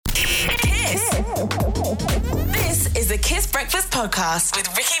the Kiss Breakfast Podcast with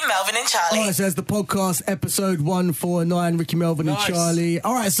Ricky, Melvin and Charlie. All right, so that's the podcast, episode 149, Ricky, Melvin and Charlie.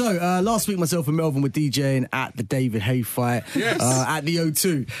 All right, so last week myself and Melvin were DJing at the David Hay fight at the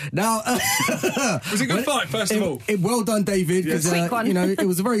O2. Now, was it a good fight, first of all? Well done, David. Quick one. You know, it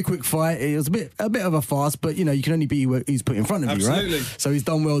was a very quick fight. It was a bit of a fast, but, you know, you can only beat who he's put in front of you, right? So he's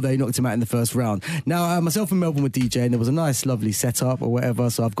done well there. He knocked him out in the first round. Now, myself and Melvin were DJing. There was a nice, lovely setup or whatever.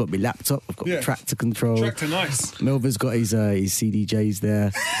 So I've got my laptop, I've got my tractor control. Tractor, nice. Melvin's got his CDJs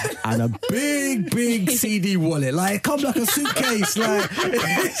there and a big CD wallet. Like, it comes like a suitcase. Like,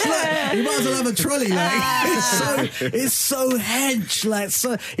 it's like you might as well have a trolley. Like, it's so hench. Like,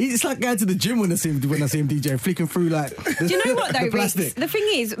 so it's like going to the gym when I see him DJ, flicking through like. Do you know what though, Rich? plastic. The thing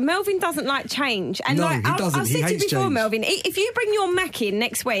is, Melvin doesn't like change, and No, like he doesn't. I've He said to you hates before, change. Melvin, if you bring your Mac in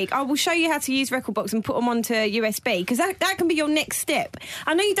next week, I will show you how to use Recordbox and put them onto USB, because that can be your next step.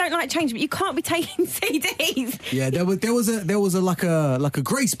 I know you don't like change, but you can't be taking CDs. Yeah, there was a like a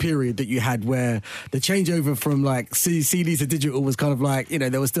grace period that you had where the changeover from like CDs to digital was kind of like, you know,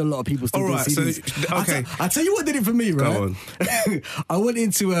 there was still a lot of people still doing CDs. So, okay. I tell you what did it for me, right? Go on. I went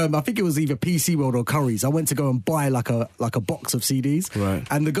into I think it was either PC World or Curry's. I went to go and buy like a box of CDs, right?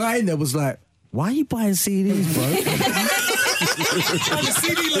 And the guy in there was like, "Why are you buying CDs, bro?" On the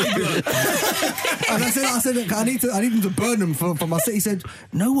CD label. And I said, "Look, I need him to burn them for my set." He said,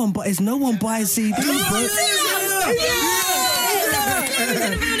 "No one buys CDs, bro."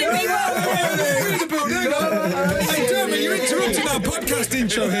 Hey, Dermot, you're interrupting our podcast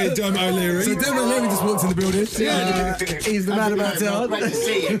intro here, Dermot O'Leary. So Dermot O'Leary just walked in the building. He's the man about town.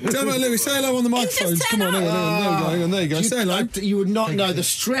 Dermot O'Leary, say hello on the microphones. Come on, there you go. Say hello. You would not know the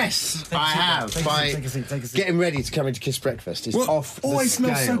stress I have by getting ready to come into Kiss Breakfast. It's off the it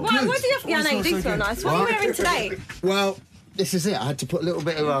smells so scale. good. What do you have? Yeah, no, you do smell nice. What are you wearing today? Well, this is it. I had to put a little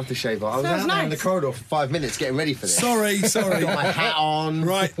bit of aftershave on. I was Smells out there in the nice. corridor for 5 minutes getting ready for this. Sorry. Got my hat on.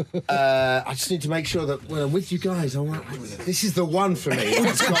 Right. I just need to make sure that when I'm with you guys, this is the one for me.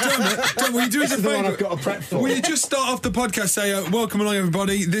 Dermot, will you do us a This is the one favour? I've got to prep for. Will you just start off the podcast, say, welcome along,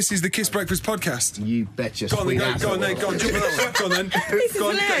 everybody. This is the Kiss Breakfast Podcast. You betcha. Go on, then, go on, jump on that. Go on, then. Go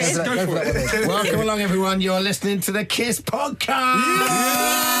on, hilarious. go for it. Welcome along, everyone. You're listening to the Kiss Podcast.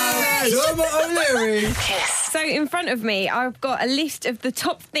 Dermot O'Leary. So in front of me, I've got a list of the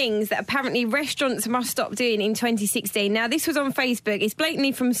top things that apparently restaurants must stop doing in 2016. Now, this was on Facebook. It's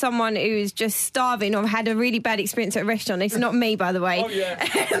blatantly from someone who is just starving or had a really bad experience at a restaurant. It's not me, by the way. Oh, yeah.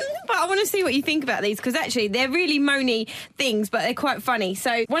 But I want to see what you think about these, because actually they're really moany things, but they're quite funny.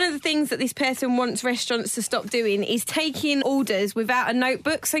 So one of the things that this person wants restaurants to stop doing is taking orders without a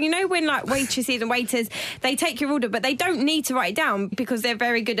notebook. So you know when like waitresses and waiters, they take your order, but they don't need to write it down because they're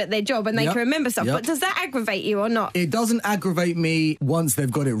very good at their job and they can remember stuff. Yep. But does that aggravate you or not? It doesn't aggravate me once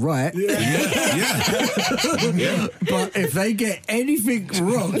they've got it right. But if they get anything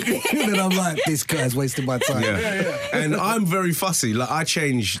wrong, then I'm like, this guy's wasting my time. And I'm very fussy. Like, I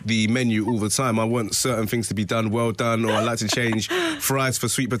change the menu all the time. I want certain things to be done well done, or I like to change fries for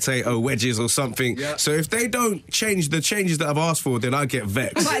sweet potato wedges or something. So if they don't change the changes that I've asked for, then I get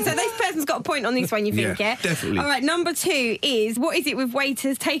vexed. Right, so this person's got a point on this one, you think, yeah? Definitely. All right, number 2 is, what is it with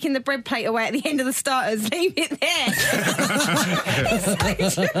waiters taking the bread plate away at the end of the starters? Leave it there.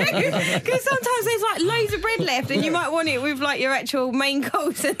 It's so true. Because sometimes there's like loads of bread left and you might want it with like your actual main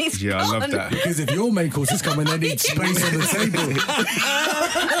course and it's Yeah, I gone. love that. Because if your main course is coming, they need space on the table.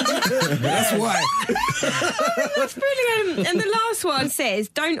 That's why. That's brilliant. And the last one says,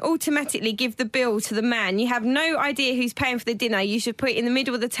 don't automatically give the bill to the man. You have no idea who's paying for the dinner. You should put it in the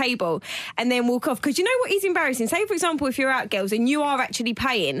middle of the table and then walk off. Because you know what is embarrassing? Say, for example, if you're out, girls, and you are actually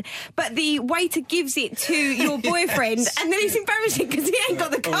paying, but the waiter gives it to your boyfriend and then it's embarrassing because he ain't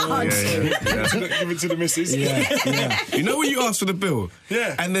got the card. Give it to the missus. You know when you ask for the bill?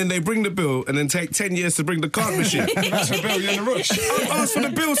 Yeah. And then they bring the bill and then take 10 years to bring the card machine. That's for Bill, you're in a rush. I've asked for the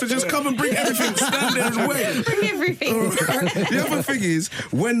bill, so just come and bring everything. Stand there and wait. Bring everything. The other thing is,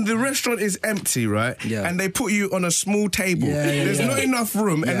 when the restaurant is empty, right, and they put you on a small table, there's not enough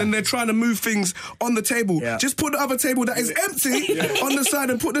room, and then they're trying to move things on the table. Just put the other table that is empty on the side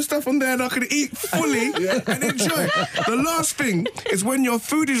and put the stuff on there and I can eat fully and enjoy. The last thing is when your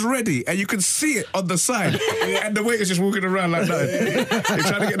food is ready and you can see it on the side and the waiter's just walking around like that. They're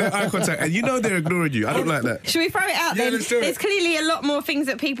trying to get their eye contact and you know they're ignoring you. I don't like that. Should we throw it out Yeah, then? let's do it. There's clearly a lot more things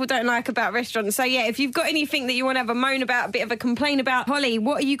that people don't like about restaurants. So yeah, if you've got anything that you want to have a moan about, a bit of a complaint about, Holly,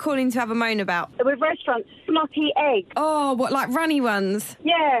 what are you calling to have a moan about? With restaurants, snotty eggs. Oh, what, like runny ones?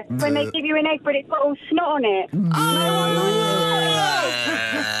 Yeah, when they give you an egg but it's got all snot on it.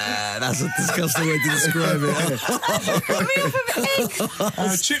 That's a disgusting way to describe it.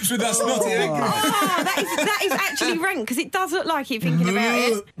 Chips with that snotty egg. That is actually rank because it does look like it thinking about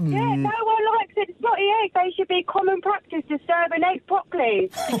it. Yeah, no one likes it. It's not the egg. They should be common practice to serve an egg properly.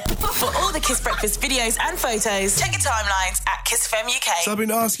 For all the Kiss Breakfast videos and photos, check your timelines at Kiss FM UK. So I've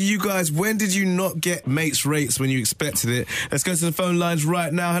been asking you guys, when did you not get mates rates when you expected it? Let's go to the phone lines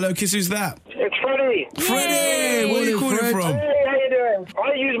right now. Hello, Kiss, who's that? It's Freddie. Freddie, where are you calling from? Hey, how you doing?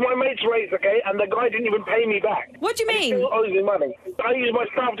 I used my mate's rates, okay, and the guy didn't even pay me back. What do you mean? He still owes me money. I used my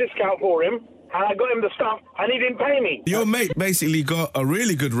staff discount for him, and I got him the stuff, and he didn't pay me. Your mate basically got a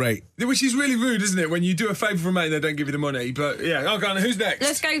really good rate. Which is really rude, isn't it? When you do a favour for a mate and they don't give you the money. But yeah, I'll go on. Who's next?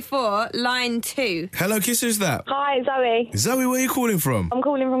 Let's go for line 2. Hello, Kiss, who's that? Hi, Zoe. Zoe, where are you calling from? I'm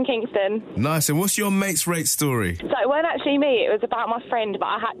calling from Kingston. Nice, and what's your mate's rate story? So it weren't actually me, it was about my friend, but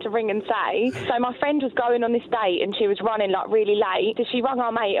I had to ring and say. So my friend was going on this date and she was running like really late. So she rang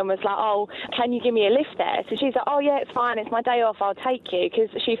our mate and was like, oh, can you give me a lift there? So she's like, oh yeah, it's fine, it's my day off, I'll take you,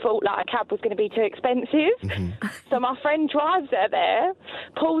 because she thought like a cab was going to be too expensive. So my friend drives her there,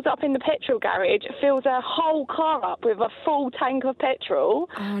 pulls up in the petrol garage, fills her whole car up with a full tank of petrol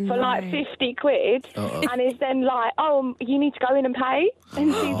for like 50 quid, and is then like, oh, you need to go in and pay.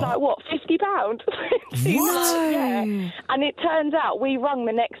 And she's like, what, £50? What? Like, yeah. And it turns out we rung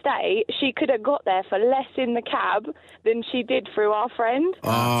the next day, she could have got there for less in the cab than she did through our friend. Oh,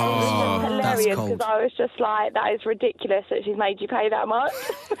 it was just hilarious because I was just like, that is ridiculous that she's made you pay that much.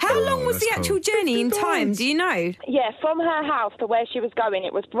 How long was the actual journey in time? Do you know? Yeah, from her house to where she was going,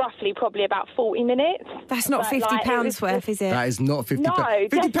 it was roughly probably about 40 minutes. That's not £50 worth, is it? That is not £50. No,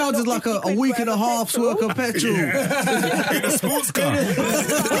 £50 is like a week and a half's worth of petrol. In a sports car.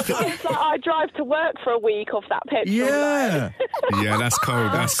 It's like I drive to work for a week off that petrol. Yeah. Yeah, that's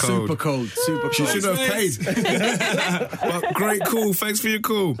cold. That's cold. Super cold. Super cold. She should have paid. But great call. Thanks for your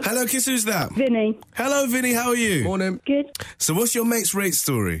call. Hello, Kiss, who's that? Vinny. Hello, Vinny. How are you? Morning. Good. So what's your mate's rate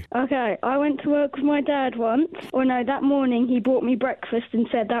story? Okay, I went to work with my dad once. Or no, that morning he bought me breakfast and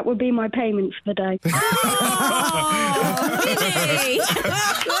said that would be my payment for the day. Vinny!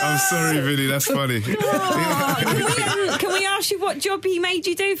 I'm sorry, Vinny. That's funny. Can we ask you what job he made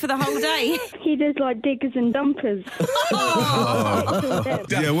you do for the whole day? He does like diggers and dumpers.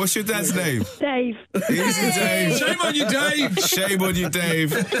 Yeah, what's your dad's name? Dave. Easy, Dave. Shame on you, Dave. Shame on you,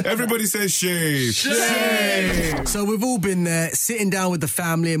 Dave. Everybody says shame. Shame. So we've all been there, sitting down with the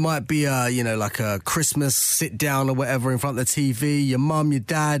family. It might be like a Christmas sit down or whatever in front of the TV. Your mum, your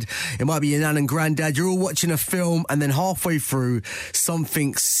dad. It might be your nan and granddad. You're all watching a film, and then halfway through,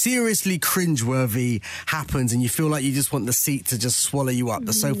 something seriously cringeworthy happens, and you feel like you just want the seat to just swallow you up,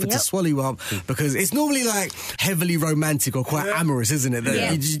 the sofa to swallow you up, because it's normally like heavily romantic or quite amorous, isn't it?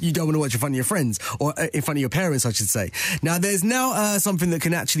 That you don't want to watch in front of your friends or in front of your parents, I should say. Now, there's now something that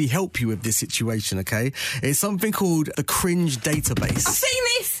can actually help you with this situation. Okay, it's something called the Cringe Database. I've seen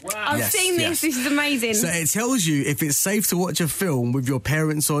this. Wow. I've seen this. This is amazing. So it tells you if it's safe to watch a film with your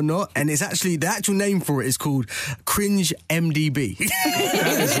parents or not, and it's actually, the actual name for it is called Cringe MDB.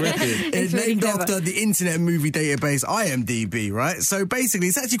 It's really named clever. after the Internet Movie Database IMDb, right? So basically,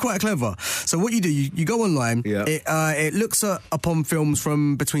 it's actually quite clever. So what you do, you go online. Yeah. It looks upon films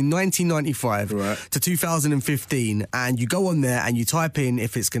from between 1995 to 2015, and you go on there and you type in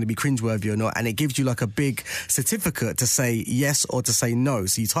if it's going to be cringeworthy or not, and it gives you like a big certificate to say yes or to say no.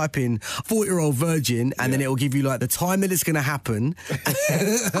 So you type in 40-year-old virgin, and then it will give you like the time that it's going to happen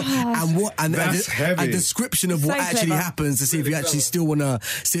and a description of what actually happens to see if you actually still want to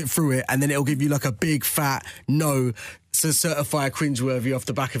sit through it, and then it'll give you like a big fat no to certify cringeworthy off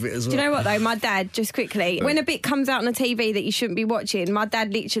the back of it as well. Do you know what though? My dad, just quickly, when a bit comes out on the TV that you shouldn't be watching, my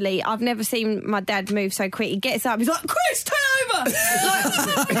dad literally, I've never seen my dad move so quick. He gets up, he's like, Chris, turn over!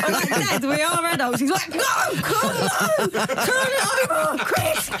 I'm like, Dad, we are adults. He's like, no, come on, turn it over,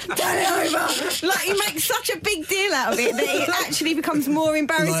 Chris, turn it over. Like, he makes such a big deal out of it that it actually becomes more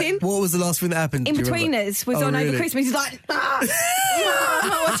embarrassing. Like, what was the last thing that happened? In-Betweeners was on over Christmas. He's like, I'm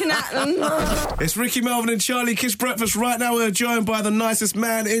not watching that. It's Ricky, Melvin and Charlie, Kiss Breakfast. Right now we're joined by the nicest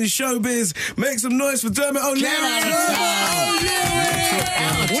man in showbiz. Make some noise for Dermot O'Leary.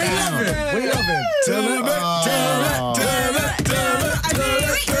 We love him.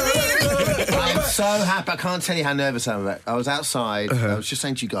 I'm so happy. I can't tell you how nervous I am. I was outside. I was just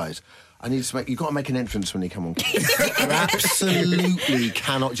saying to you guys, I need to you've got to make an entrance when you come on. You absolutely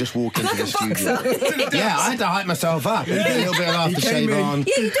cannot just walk into the studio. Yeah, I had to hype myself up. A little bit of aftershave on.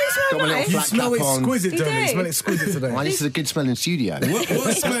 Yeah, you do smell got my little nice. You flat smell cap on. exquisite, You Dermot. You do. smell exquisite today. Well, this is a good smelling studio.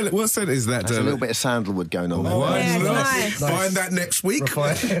 What scent is that, There's a little Dermot? bit of sandalwood going on there. Yeah, nice. Find that next week.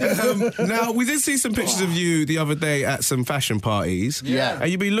 Now, we did see some pictures of you the other day at some fashion parties. Yeah. And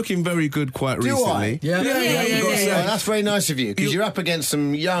you've been looking very good quite Do recently. I? Yeah. Oh, that's very nice of you, because you're up against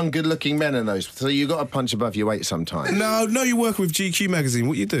some young, good-looking men in those, so you've got to punch above your weight sometimes. No, you're working with GQ magazine.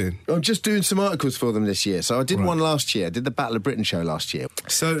 What are you doing? I'm just doing some articles for them this year. So I did one last year. I did the Battle of Britain show last year.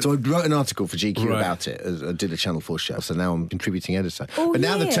 So I wrote an article for GQ Right. about it. I did a Channel 4 show. So now I'm contributing editor. Oh, but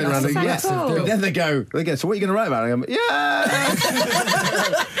now yeah, they've turned around and that's so cool. but then they go, so what are you going to write about? And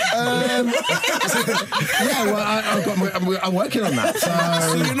I go, I'm working on that.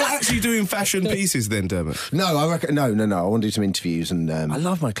 So you're not actually doing fashion pieces then, Dermot? No, I reckon, no. I want to do some interviews, and I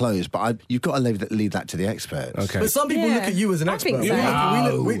love my clothes, but you've got to leave that to the experts. Okay. But some people look at you as an I expert. think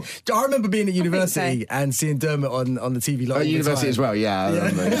so. I remember being at university and seeing Dermot on the TV. Like, At university as well, yeah. I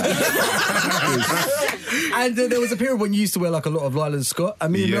remember, yeah. And there was a period when you used to wear like a lot of Lyland Scott,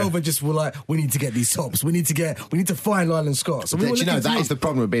 and me and Yeah. Melva just were like, we need to get these tops. We need to find Lyland Scott. So we were Do you know, looking that to- is the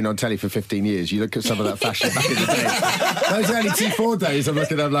problem with being on telly for 15 years. You look at some of that fashion back in the day. Those early T4 days, I'm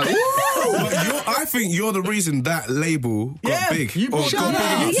looking at them like, woo! I think you're the reason that label got big. You Or brought got it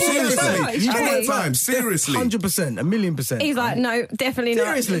big. up. Seriously. Yeah, At that it's true. time, seriously. 100%, 1,000,000%. He's like, no, definitely not.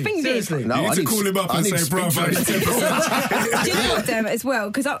 Seriously, Think big. seriously. No, You I need to need call him up I and need say, to bro, speak to him. 10%. Do you know what, Dermot, as well?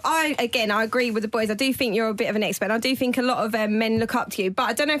 Because I agree with the boys. I do think you're a bit of an expert. I do think a lot of men look up to you. But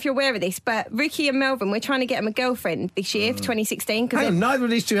I don't know if you're aware of this, but Ricky and Melvin, we're trying to get them a girlfriend this year for 2016. Hang on, neither of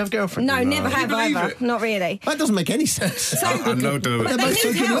these two have girlfriends. No, never have believe either. it? Not really. That doesn't make any sense. I know, Dermot. But They're they both so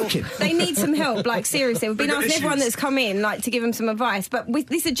need good help. looking. They need some help, like seriously. We've been They've got asking everyone issues. that's come in, like, to give them some advice. But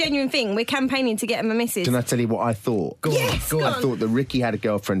this is a genuine thing. We're campaigning to get them a missus. Can I tell you what I thought? Go on, Yes, go go on. I thought that Ricky had a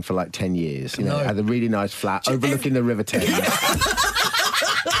girlfriend for like 10 years. You know, No. had a really nice flat overlooking the River Thames.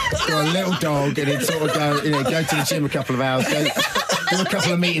 Got a little dog, and he'd sort of go to the gym a couple of hours, do a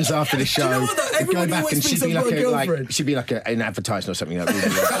couple of meetings after the show, know what, though? go Everybody back, always and she'd thinks be I've got a like girlfriend. she'd be like an advertisement or something like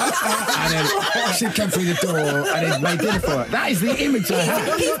that. And then she'd come through the door, and he'd made dinner for her. That is the image I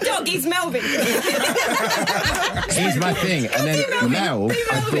have. His dog is Melvin. Here's my thing. And then Mel,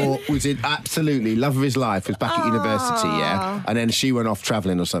 I thought, was in absolutely love of his life, was back at university, yeah? And then she went off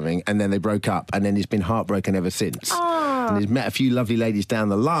travelling or something, and then they broke up, and then he's been heartbroken ever since. And he's met a few lovely ladies down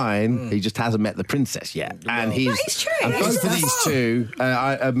the line, he just hasn't met the princess yet. And he's... That is true. And both of these two,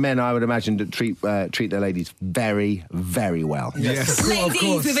 men, I would imagine, that treat their ladies very, very well. Yes.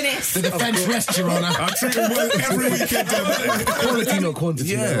 Ladies with an S. The defence rests, Your Honour. I treat him well every weekend, Dermot. Quality, not quantity.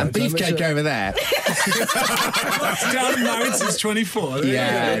 Yeah. And beefcake over there. Down married since 24.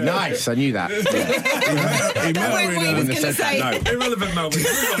 Yeah, nice. I knew that. Yeah. That went what he was going to say. Irrelevant, Melvin.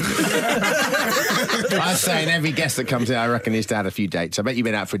 I say in every guest that comes in, I reckon he's had a few dates. I bet you've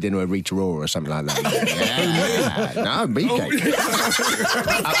been out for dinner with Rita Ora or something like that. Yeah. No, beefcake.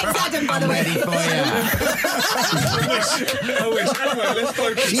 Thanks, Adam, by the I'm way. ready for you. I wish. Anyway, let's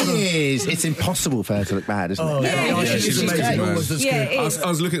focus. She is. It's impossible for her to look bad, isn't it? Yeah, she's she's amazing, amazing. man. Almost as Yeah, good. it I is.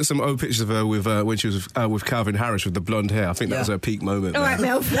 was looking at some old pictures of her with when she was with Calvin Harris with the blonde hair. I think that was her peak moment. All man. right,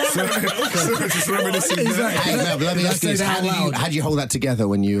 Mel. Just reminiscing there. Hey, no, but let me ask you Say this: that out loud. how did you hold that together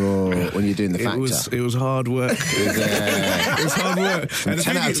when you're doing the It Factor? was hard work. It was hard work. And the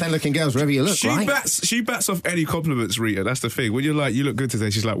 10 thing out of is, 10 looking girls, wherever you look, she right? bats off any compliments, Rita. That's the thing. When you're like, you look good today,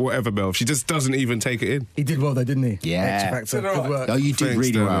 she's like, whatever, Mel. She just doesn't even take it in. He did well though, didn't he? Yeah. X Factor, good work. Oh, you did Thanks,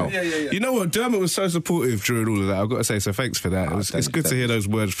 really Dermot. well. You know what? Dermot was so supportive during all of that. I've got to say, so thanks for that. It's good to hear those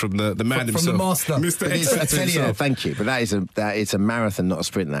words from the man From himself. the master. Mr. But X I Factor tell you, himself. thank you. But that is a marathon, not a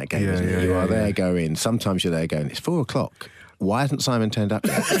sprint. That game, Yeah, isn't it? yeah, You yeah, are there yeah. going. Sometimes you're there going. It's 4 o'clock. Why hasn't Simon turned up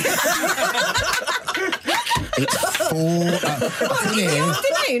yet? It's 4. I've been here.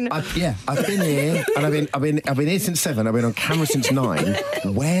 Afternoon. I've been here, and I've been here since 7. I've been on camera since 9.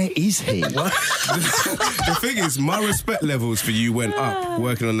 Where is he? The thing is, my respect levels for you went up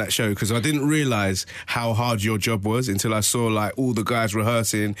working on that show because I didn't realise how hard your job was until I saw like all the guys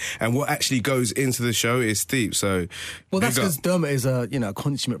rehearsing and what actually goes into the show is steep. So, Well, that's big up. because Dermot is a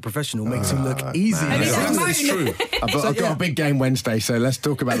consummate professional, makes him look easy. And he's That's remote. true. I've got a big game Wednesday, so let's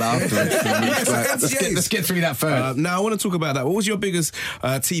talk about that afterwards. Let's get through that first. Now, I want to talk about that. What was your biggest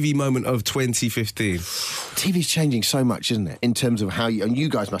TV moment of 2015? TV's changing so much, isn't it? In terms of how you, and you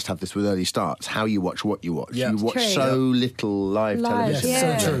guys must have this with early starts, how you watch what you watch. Yeah. You watch True. so little live television.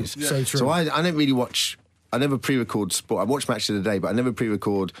 yeah. So true, nowadays. so true. So I don't really watch. I never pre-record sport. I watch Match of the Day, but I never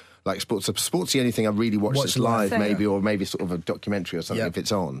pre-record like sportsy anything I really watch live, maybe, or maybe sort of a documentary or something if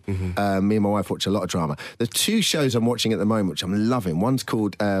it's on. Me and my wife watch a lot of drama. There's 2 shows I'm watching at the moment which I'm loving. One's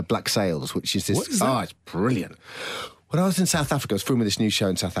called Black Sails, which is this. What is that? It's brilliant. When I was in South Africa, I was filming this new show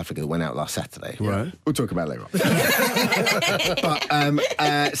in South Africa that went out last Saturday. Right. We'll talk about it later on. But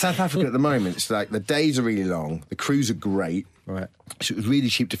South Africa at the moment, it's like the days are really long, the crews are great. Right. So it was really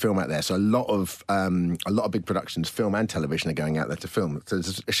cheap to film out there. So a lot of big productions, film and television, are going out there to film. So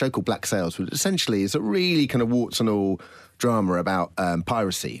there's a show called Black Sails, which essentially is a really kind of warts and all drama about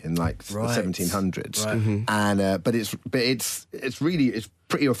piracy in like the 1700s. Right. And but it's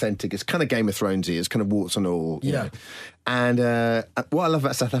pretty authentic. It's kind of Game of Thronesy. It's kind of warts and all. You know. And what I love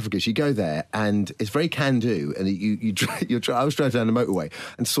about South Africa is you go there and it's very can-do. And I was driving down the motorway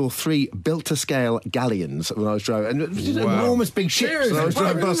and saw 3 built-to-scale galleons when I was driving. And it was enormous big ships. And I was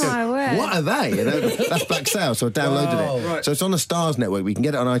driving past. What are they? You know, that's Black Sails. So I downloaded it. Right. So it's on the Stars Network. We can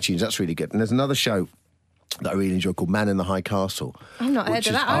get it on iTunes. That's really good. And there's another show that I really enjoy called Man in the High Castle. I've not heard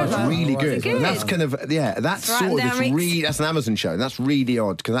of that either. It's really good. Good. And that's kind of, that's sort of, that's an Amazon show, and that's really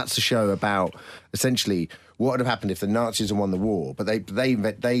odd, because that's a show about, essentially, what would have happened if the Nazis had won the war, but they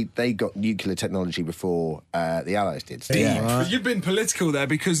got nuclear technology before the Allies did. So, But you've been political there,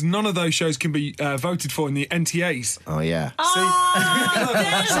 because none of those shows can be voted for in the NTAs. Oh, yeah.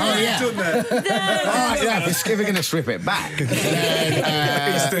 Done there. If we're going to strip it back.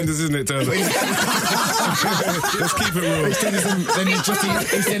 EastEnders, isn't it, Turner? Let's keep it real.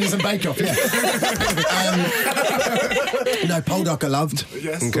 EastEnders and Bake Off, no, Poldark I loved.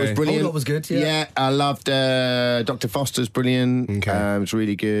 Yes. It was brilliant. Poldark was good, Yeah, I loved Dr. Foster's brilliant. Okay. It was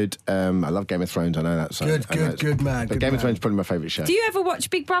really good. I love Game of Thrones, I know that. So Good man. But Game of Thrones is probably my favourite show. Do you ever watch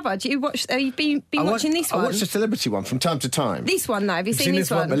Big Brother? Do you watch? Have you been watching this one? I watched the celebrity one from time to time. This one, though. Have you seen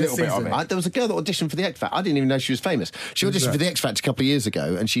this one? A little bit of it. There was a girl that auditioned for the X Factor. I didn't even know she was famous. She auditioned for the X Factor a couple of years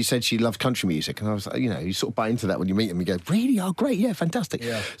ago, and she said she loved country music. And I was like, you sort of buy into that when you meet them. You go, really? Oh, great, yeah, fantastic.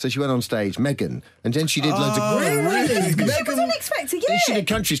 Yeah. So she went on stage, Megan, and then she did loads of She was on X Factor, yeah. She did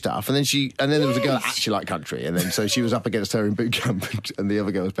country stuff, and then there was a girl that actually liked country, and then so she was up against her in boot camp, and the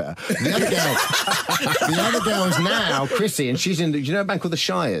other girl was better. The other girl is now Chrissy, and she's in. Do you know a band called the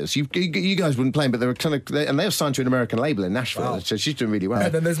Shires? You guys wouldn't play, but they were kind of, and they were signed to an American label in Nashville, so she's doing really well.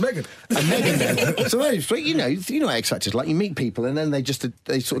 And then there's Megan. And Megan, so you know X Factor's like, you meet people, and then they sort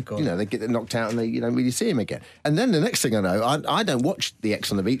of they get knocked out, and they don't really see him again. And then the next thing I know, I don't watch the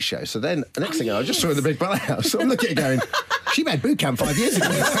X on the Beach show. So then the next thing I just saw her in the Big Brother house. So I'm looking at it going, she made boot camp 5 years ago.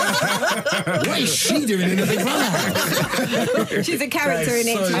 What is she doing in the Big Brother house? She's a character in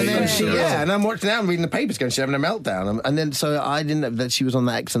it. And then and I'm watching that and reading the papers going, she's having a meltdown. And then so I didn't know that she was on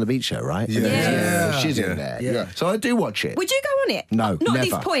that X on the Beach show, right? Yeah. She's in there. Yeah. So I do watch it. Would you go on it? No, Not never. at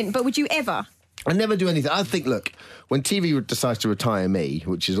this point, but would you ever? I never do anything. I think, look, when TV decides to retire me,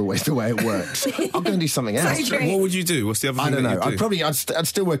 which is always the way it works, I'll go and do something else. What would you do? What's the other thing? I don't know. That you'd do? I'd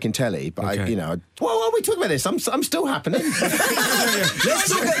still work in telly, but well, we talk about this. I'm still happening. Let's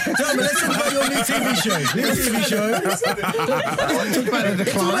talk about your new TV show. Talk about the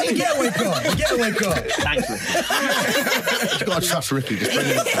decline. The getaway car. Thanks. You've got to trust Ricky. Just bring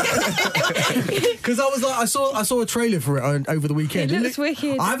it up. Because I was like, I saw a trailer for it over the weekend. It looks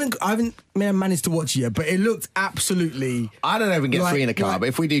wicked. I haven't managed to watch it yet, but it looked absolutely. I don't know if we can get 3 in a car, but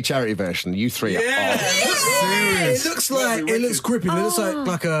if we do charity version, you 3 are It looks gripping. It looks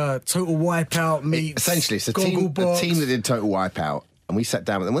like a Total Wipeout meets. Essentially, it's a team that did Total Wipeout, and we sat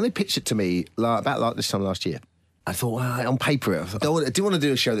down with them. When they pitched it to me about this time last year, I thought, well, on paper, I didn't want to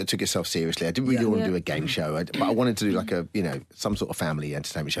do a show that took itself seriously. I didn't really want to do a game show, but I wanted to do like some sort of family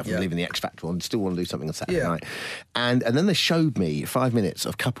entertainment show. I'm leaving the X Factor and still want to do something on Saturday night. And then they showed me 5 minutes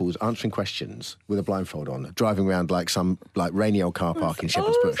of couples answering questions with a blindfold on, driving around like some rainy old car park in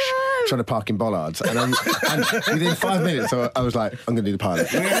Shepherd's Bush, trying to park in bollards. And within 5 minutes, I was like, I'm going to do the pilot.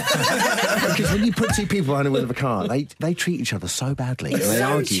 Because when you put 2 people behind the wheel of a car, they treat each other so badly. And they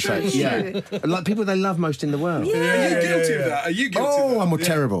argue. True. Like people they love most in the world. Are you guilty of that? Are you guilty of that? I'm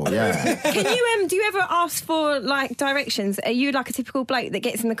terrible, yeah. Can you do you ever ask for directions? Are you like a typical bloke that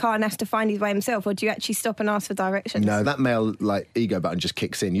gets in the car and has to find his way himself, or do you actually stop and ask for directions? No, that male ego button just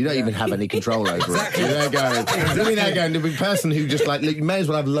kicks in. You don't even have any control over it. You don't go. The person who just you may as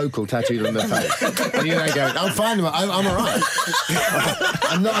well have local tattooed on their face. And you don't go, I'm fine, I'm all right.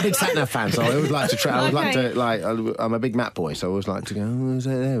 I'm not a big sat nav fan, so I always like to try. I would like to I'm a big map boy, so I always like to go, is it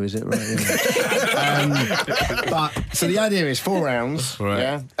there? Is it right? But so the idea is 4 rounds. Right.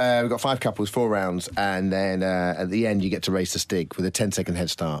 Yeah, we've got 5 couples, 4 rounds, and then at the end you get to race the stig with a 10-second head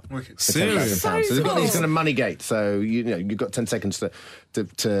start. Serious? So they've got these kind of money gates. So you've got 10 seconds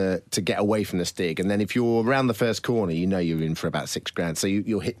to get away from the stig, and then if you're around the first corner, you know you're in for about $6,000. So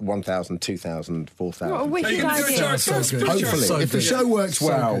you'll hit 1,000, 2,000, 4,000. What a wicked idea. Hopefully, if the show works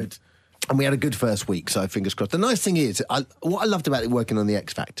well. And we had a good first week, so fingers crossed. The nice thing is, what I loved about working on the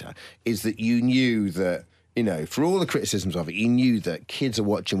X Factor is that you knew that, for all the criticisms of it, you knew that kids are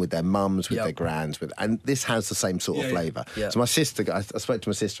watching with their mums, with their grands, and this has the same sort of flavour. Yeah. So my sister, I spoke to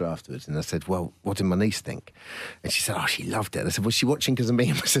my sister afterwards, and I said, well, what did my niece think? And she said, oh, she loved it. And I said, was she watching because of me?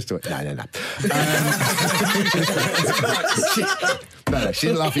 And my sister went, no. No, she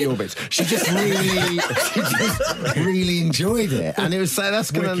didn't laugh at your bits. She just really enjoyed it, and it was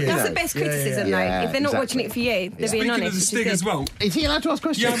that's the best criticism, though. If they're not watching it for you, they're being honest. Speaking of the stig as well, is he allowed to ask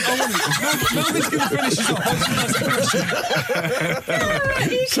questions? Yeah, I want it. Nobody's going to finish this off.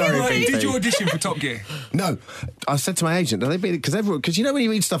 Sorry, did you audition for Top Gear? No, I said to my agent, because when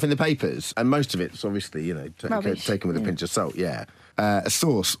you read stuff in the papers, and most of it's obviously taken with a pinch of salt. Yeah. A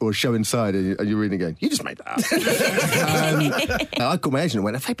source or show inside, and you're reading again. You just made that up. I called my agent and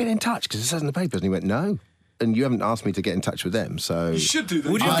went, have they been in touch? Because it says in the papers. And he went, no. And you haven't asked me to get in touch with them, so... You should do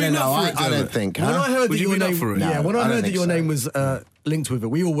that. Would you have been up for it, I don't think. When I heard that your name... when I heard that your name was linked with it,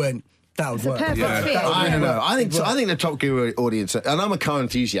 we all went... That would work. Perfect fit. I don't know. I think the Top Gear audience, and I'm a car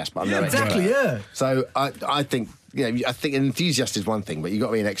enthusiast, but I'm no expert. Exactly, yeah. So I think... I think an enthusiast is one thing, but you've got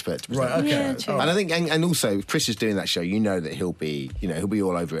to be an expert to present. Right, okay. Yeah, true. And I think, and also, if Chris is doing that show, that he'll be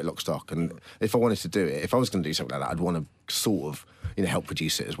all over it, lock, stock. And if I wanted to do it, if I was going to do something like that, I'd want to sort of, help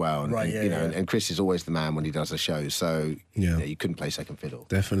produce it as well. And, and Chris is always the man when he does the show, so you couldn't play second fiddle.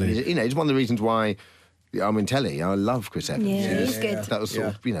 Definitely. It's one of the reasons why I'm in telly. I love Chris Evans. Yeah, he's good. That was sort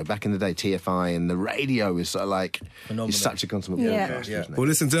of, back in the day, TFI and the radio is sort of like, it's such a consummate broadcast, isn't it? Well,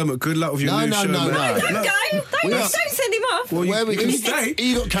 listen, Dermot, good luck with your new show. No. Don't send him off. Well, you can stay.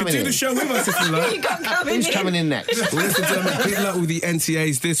 You got coming in. Do the show with us if you like. You got coming Who's coming in next? Well, listen, Dermot, good luck with the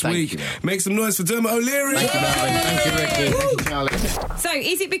NTAs this week. Make some noise for Dermot O'Leary. Thank you, Ricky. Thank you, Charlie. So,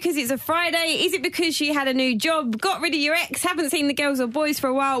 is it because it's a Friday? Is it because you had a new job, got rid of your ex, haven't seen the girls or boys for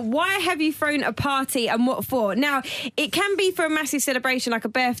a while? Why have you thrown a party and what for? Now, it can be for a massive celebration like a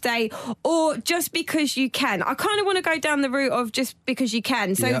birthday or just because you can. I kind of want to go down the route of just because you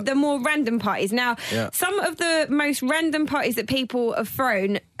can. So the more random parties. Now, some of the most random parties that people have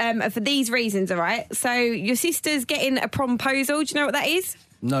thrown are for these reasons, all right? So your sister's getting a promposal. Do you know what that is?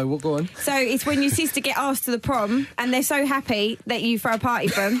 No, what? Go on. So it's when your sister get asked to the prom and they're so happy that you throw a party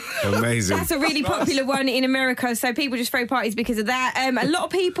for them. Amazing. That's a really popular one in America, so people just throw parties because of that. A lot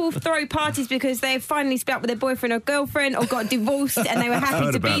of people throw parties because they've finally split up with their boyfriend or girlfriend or got divorced and they were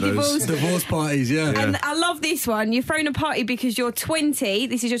happy to be divorced. Divorce parties, And I love this one. You're throwing a party because you're 20,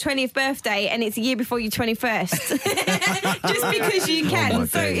 this is your 20th birthday, and it's a year before your 21st. Just because you can.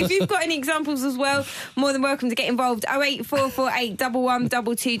 So if you've got any examples as well, more than welcome to get involved. 08448 11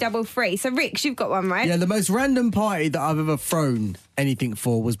 233. So, Rix, you've got one, right? Yeah, the most random party that I've ever thrown anything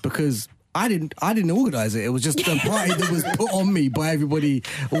for was because I didn't organise it. It was just a party that was put on me by everybody,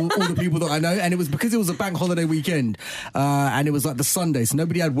 all the people that I know, and it was because it was a bank holiday weekend, and it was like the Sunday, so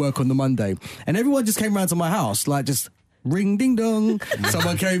nobody had work on the Monday, and everyone just came round to my house, like just. Ring ding dong.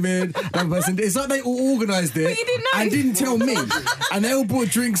 Someone came in. Another person. It's like they all organised it and didn't tell me. And they all brought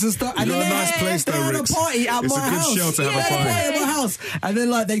drinks and stuff. And you're a nice place, though, Rix. They had a party at my house. It's a good show to have a party at my house. And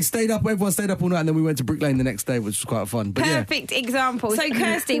then they stayed up. Everyone stayed up all night. And then we went to Brick Lane the next day, which was quite fun. But perfect example. So,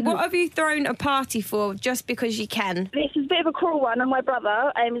 Kirsty, what have you thrown a party for just because you can? This is a bit of a cruel one on my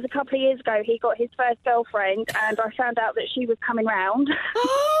brother. It was a couple of years ago. He got his first girlfriend, and I found out that she was coming round.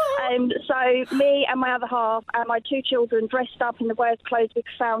 So me and my other half and my 2 children dressed up in the worst clothes we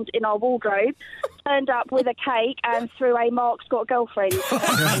found in our wardrobe, turned up with a cake and threw a Mark's Got a Girlfriend.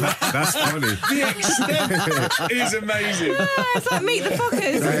 That's funny. The extent is amazing. It's like Meet the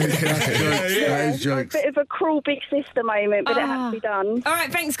Fuckers. That is jokes. A bit of a cruel big sister moment, but it had to be done. All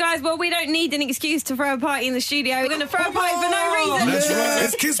right, thanks, guys. Well, we don't need an excuse to throw a party in the studio. We're going to throw a party for no reason. That's right.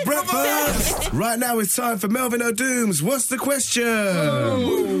 It's Kiss Breakfast. Right now it's time for Melvin O'Dooms. What's the question?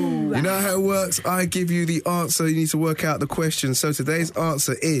 Ooh. You know how it works? I give you the answer. You need to work out the question. So today's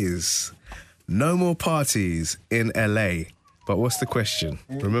answer is no more parties in LA. But what's the question?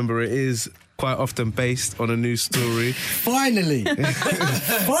 Remember, it is quite often based on a news story. Finally,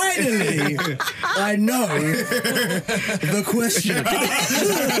 I know the question.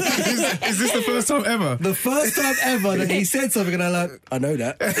 Is this the first time ever? The first time ever that he said something, and I'm like, I know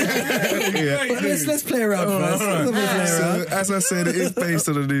that. But let's play around first. So, as I said, it is based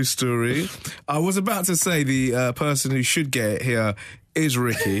on a news story. I was about to say the person who should get it here is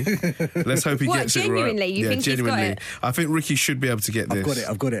Ricky. Let's hope he gets it right. Genuinely? You think he's got it? I think Ricky should be able to get this.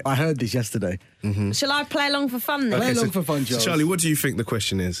 I've got it. I heard this yesterday. Mm-hmm. Shall I play along for fun then? Play along for fun, Charles. Charlie, what do you think the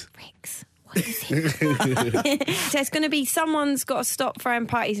question is? Ricks. What is it? So it's going to be someone's got to stop throwing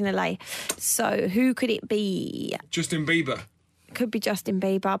parties in LA. So who could it be? Justin Bieber. Could be Justin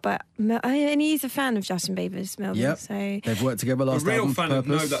Bieber, but and he's a fan of Justin Bieber's, Melvin. Yep. So they've worked together last A real album. fan Purpose.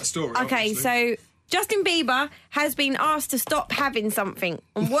 know that story. okay, obviously. so Justin Bieber has been asked to stop having something.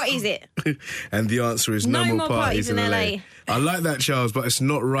 And what is it? And the answer is no more parties in LA. I like that, Charles, but it's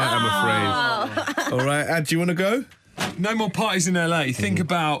not right, I'm afraid. All right, Ad, do you want to go? No more parties in LA. Think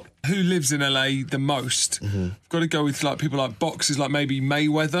about who lives in LA the most. Got to go with like people like boxers, like maybe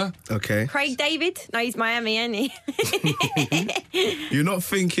Mayweather. Okay. Craig David? No, he's Miami, ain't he? You're not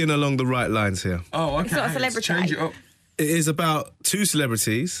thinking along the right lines here. Oh, okay. It's not a celebrity. Change it up. It is about two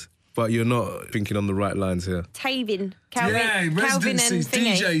celebrities, but you're not thinking on the right lines here. Tavin. Calvin and residencies,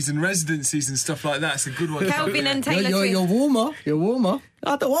 Thingy. DJs and residencies and stuff like that. It's a good one. Calvin and Taylor Swift. You're warmer. You're warmer.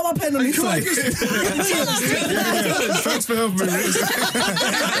 Why am I playing on this side? Thanks for helping me, Rick.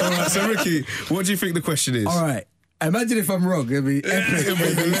 All right, so Ricky, what do you think the question is? All right. Imagine if I'm wrong. It'd be epic. It'd be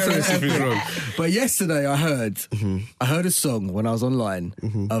hilarious if you're wrong. But yesterday I heard a song when I was online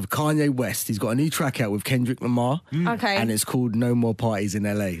of Kanye West. He's got a new track out with Kendrick Lamar. Okay. And it's called No More Parties in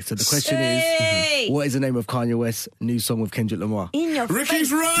LA. So the question is, what is the name of Kanye West's new song with Kendrick Lamar? In your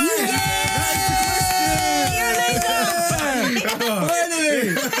Ricky's face. right! Finally!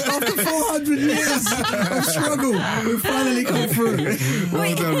 After 400 years of struggle, we've finally come through. Wait, what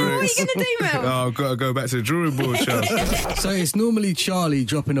are you going to do, Mel? Oh, I've got to go back to the drawing board, Charles. So it's normally Charlie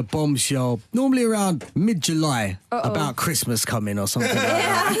dropping a bombshell, normally around mid-July, about Christmas coming or something like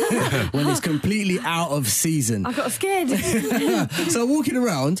that, when it's completely out of season. I got scared. So walking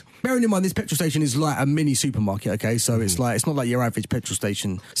around, bearing in mind this petrol station is like a mini supermarket, okay? So it's not like your average petrol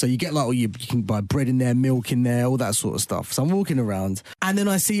station. So you get like, you can buy bread in there, milk in there, all that sort of stuff. So I'm walking around and then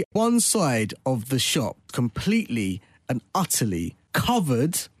I see one side of the shop completely and utterly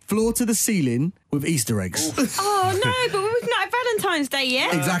covered floor to the ceiling with Easter eggs. Oh, no, but we've not had Valentine's Day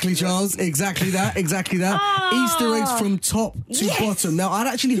yet. Exactly, Charles. Exactly that. Oh. Easter eggs from top to bottom. Now, I'd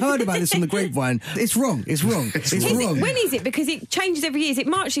actually heard about this on the grapevine. It's wrong. It's wrong. When is it? Because it changes every year. Is it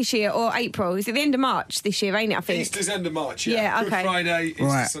March this year or April? Is it the end of March this year, ain't it, I think? Easter's end of March, Yeah, okay. Good Friday,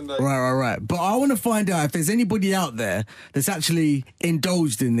 Easter Sunday. Right. But I want to find out if there's anybody out there that's actually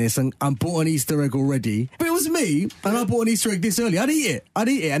indulged in this and bought an Easter egg already. If it was me and I bought an Easter egg this early, I'd eat it.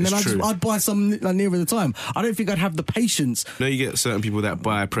 And then I'd buy some like, nearer the time. I don't think I'd have the patience. No, you get certain people that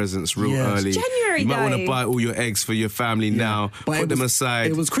buy presents real early. January, you might want though. to buy all your eggs for your family now. But Put them aside.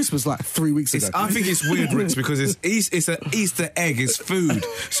 It was Christmas like 3 weeks ago. I think it's weird, Rich, because it's an Easter egg. It's food,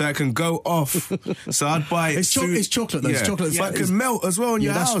 so it can go off. So I'd buy it. It's chocolate, though. It's chocolate. But it can melt as well in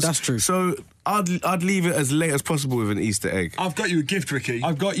your house. That's true. So I'd leave it as late as possible with an Easter egg. I've got you a gift, Ricky.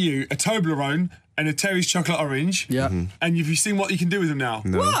 I've got you a Toblerone and a Terry's chocolate orange. Yeah. And have you seen what you can do with them now?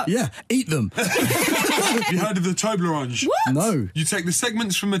 No. What? Yeah, eat them. Have you heard of the Toblerone? What? No. You take the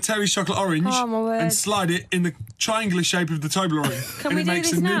segments from a Terry's chocolate orange Oh, my word. and slide it in the triangular shape of the Toblerone. Can and we it do makes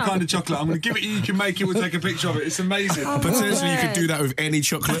this a new now? kind of chocolate. I'm going to give it you. You can make it. We'll take a picture of it. It's amazing. Potentially, you could do that with any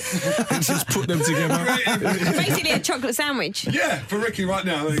chocolate and just put them together. Basically a chocolate sandwich. Yeah, for Ricky right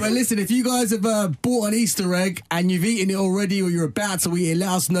now. There you But go. listen, if you guys have bought an Easter egg and you've eaten it already or you're about to eat it, let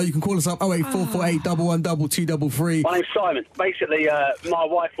us know. You can call us up 08448 112 My name's Simon. Basically, my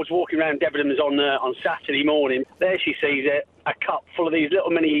wife was walking around Debenhams on Saturday morning. There she sees it, a cup full of these little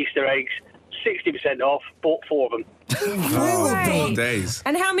mini Easter eggs, 60% off, bought 4 of them. 4 days.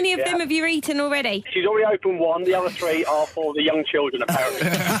 And how many of them have you eaten already? She's already opened 1, the other 3 are for the young children, apparently.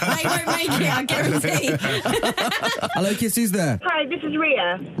 They won't make it, I guarantee. Hello, kiss, who's there? Hi, this is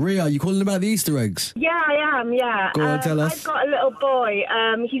Ria. Ria, you calling about the Easter eggs? Yeah, I am, yeah. Go on, tell us. I've got a little boy,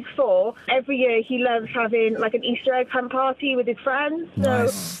 he's 4. Every year he loves having like an Easter egg hunt party with his friends. So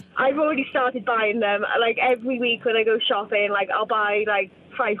Nice. I've already started buying them. Like every week when I go shopping, like I'll buy like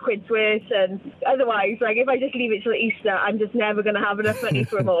 £5 worth, and otherwise, like, if I just leave it till Easter, I'm just never going to have enough money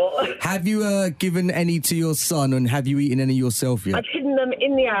for them all. Have you given any to your son, and have you eaten any yourself yet? I've hidden them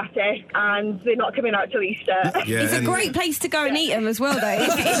in the attic, and they're not coming out till Easter. It's a great place to go and eat them as well, though,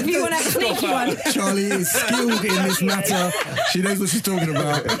 if you want to have a sneaky one. Charlie is skilled in this matter. She knows what she's talking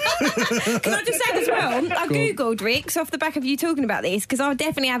about. Can I just add as well, I googled, Ricks, off the back of you talking about this, because I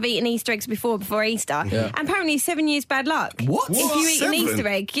definitely have eaten Easter eggs before Easter, and apparently 7 years bad luck. What? If you eat 7? an Easter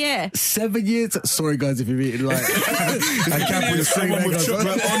egg, yeah. 7 years? Sorry, guys, if you've eaten, like... Someone with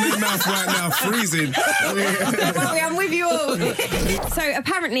chocolate on their mouth right now, freezing. Don't worry, I'm with you all. So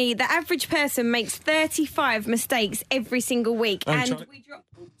apparently the average person makes 35 mistakes every single week. And we drop...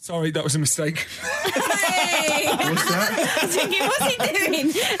 Sorry, that was a mistake. Hey! What's that? I was thinking, what's he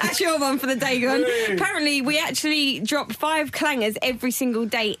doing? That's your one for the day gone. Apparently, we actually drop 5 clangers every single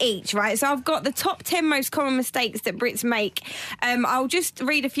day each, right? So I've got the top 10 most common mistakes that Brits make. I'll just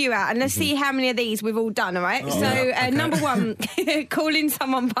read a few out and let's see how many of these we've all done, all right? Number 1, calling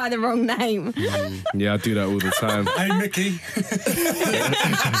someone by the wrong name. Yeah, I do that all the time. Hey, Mickey.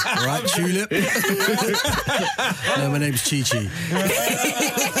 Right, Tulip. No, my name's Chi-Chi.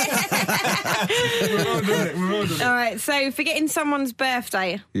 All right, so forgetting someone's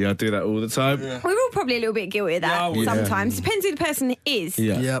birthday. Yeah, I do that all the time. We're all probably a little bit guilty of that sometimes. Depends who the person is.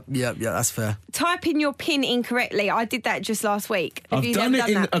 Yep, that's fair. Typing your PIN incorrectly. I did that just last week. Have I've you done ever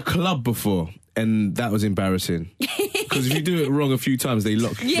it in that? a club before, and that was embarrassing. Because if you do it wrong a few times, they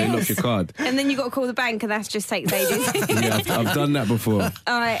lock your card. And then you got to call the bank, and that just takes ages. Yeah, I've done that before.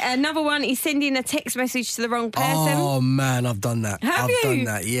 All right, another one is sending a text message to the wrong person. Oh man, I've done that. Have I've you? done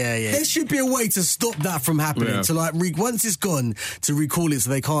that. Yeah. There should be a way to stop that from happening. Yeah. To like once it's gone, to recall it so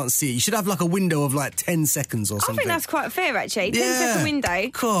they can't see it. You should have like a window of like 10 seconds or I something. think that's quite fair, actually. 10-second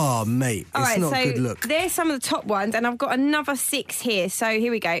window. Oh, mate, All it's right, not so a good look. there's some of the top ones, and I've got another 6 here. So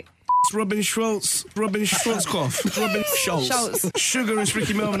here we go. It's Robin Schwarzkopf. Robin Schultz. Sugar is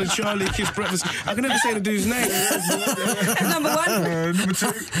Ricky Melvin and Charlie Kiss Breakfast. I can never say the dude's name. Number 1. Number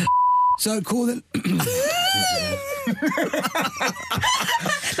 2. So call it.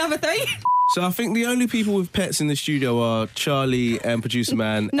 Number 3. So I think the only people with pets in the studio are Charlie and producer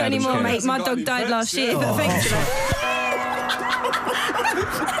man. Not Adam anymore, Kerr. mate. My dog died last year, but thanks for that.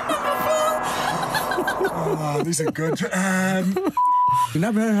 Oh, these are good. You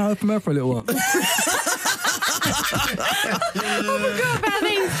never heard from her for a little while. I forgot about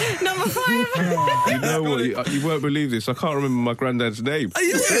these. Number 5. You know what? You won't believe this. I can't remember my granddad's name. Are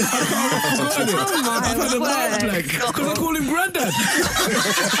you I've had a mind blank because I call him Granddad.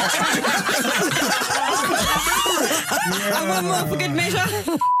 And one more for good measure.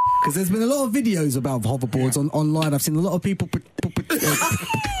 Because there's been a lot of videos about hoverboards online. I've seen a lot of people.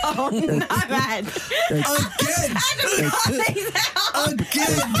 Oh, no, man.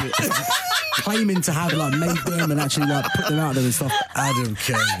 Again. Claiming to have like made them and actually like put them out there and stuff. Adam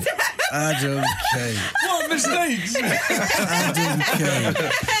Kane. What mistakes? Adam Kane.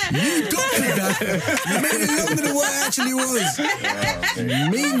 You doctored that. You made it longer than what it actually was.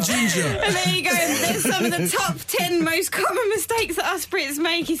 Mean ginger. And there you go. There's some of the top 10 most common mistakes that us Brits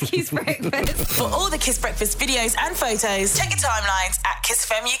make is Kiss Breakfast. For all the Kiss Breakfast videos and photos, check your timelines at Kiss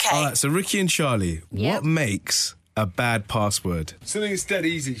FM UK. All right, so Ricky and Charlie, Yep. what makes a bad password? Something that's dead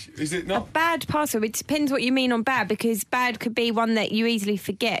easy, is it not? Bad password. It depends what you mean on bad, because bad could be one that you easily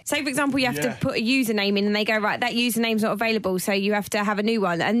forget. Say, for example, you have to put a username in and they go, right, that username's not available, so you have to have a new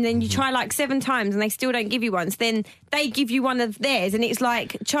one. And then you try like 7 times and they still don't give you one. So then they give you one of theirs and it's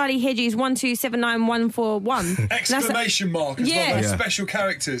like Charlie Hedges 1279141. Exclamation mark as well, those special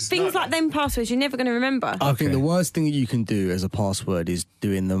characters. Things like them passwords you're never going to remember. I think the worst thing that you can do as a password is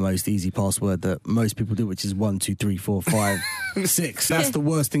doing the most easy password that most people do, which is 1, 2, 3, 4, 5, 6. That's the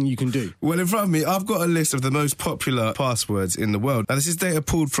worst thing you can do. Well, in front of me, I've got a list of the most popular passwords in the world. Now, this is data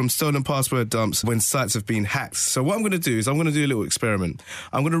pulled from stolen password dumps when sites have been hacked. So what I'm going to do is I'm going to do a little experiment.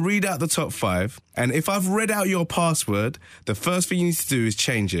 I'm going to read out the top 5, and if I've read out your password, the first thing you need to do is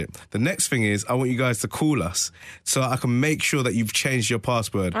change it. The next thing is I want you guys to call us so I can make sure that you've changed your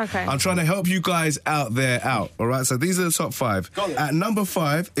password. Okay. I'm trying to help you guys out there out, all right? So these are the top 5. At number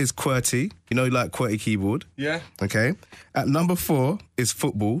 5 is QWERTY. You know, like QWERTY keyboard. Yeah. Okay. At number 4 is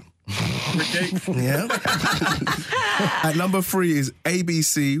football. Yeah. At number 3 is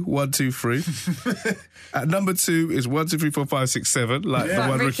ABC 1, 2, 3. At number 2 is 1, 2, 3, 4, 5, 6, 7, like the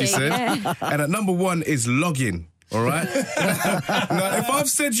one Ricky said. Yeah. And at number 1 is login. All right. Now, if I've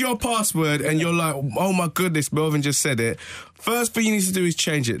said your password and you're like, oh my goodness, Melvin just said it, First thing you need to do is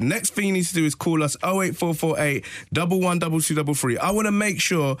change it. Next thing you need to do is call us 08448 112233. I want to make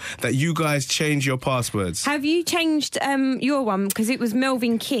sure that you guys change your passwords. Have you changed your one? Because it was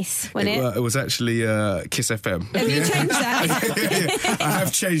Melvin Kiss, wasn't it? It was actually Kiss FM. Have you changed that? I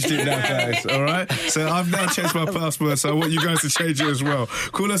have changed it now, guys, all right? So I've now changed my password, so I want you guys to change it as well.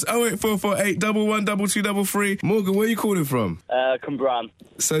 Call us 08448 112233. Morgan, where are you calling from? Cumbrawn.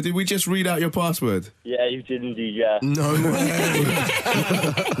 So did we just read out your password? Yeah, you did indeed, yeah. No way.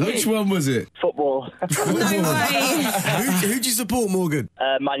 Which one was it? Football. Who'd you support, Morgan?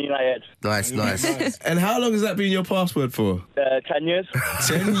 Man United. Nice. And how long has that been your password for? 10 years.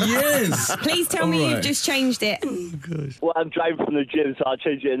 10 years? Please tell me you've just changed it. Well, I'm driving from the gym, so I'll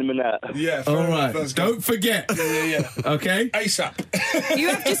change it in a minute. Yeah. All right. Don't forget. Yeah. Okay? ASAP. You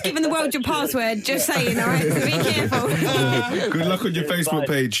have just given the world your password, just saying, all right? So be careful. Good luck on your Facebook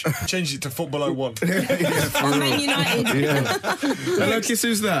page. Change it to Football 01. On Man United. Hello, Kiss,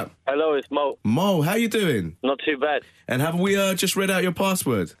 who's that? Hello, it's Mo. Mo, how you doing? Not too bad. And have we just read out your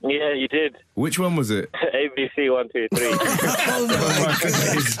password? Yeah, you did. Which one was it? ABC 1, 2, 3. Oh my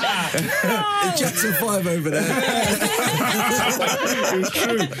goodness. Jackson 5 over there. It's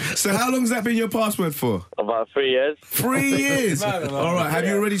true. So how long's that been your password for? About 3 years. 3 years? All right, have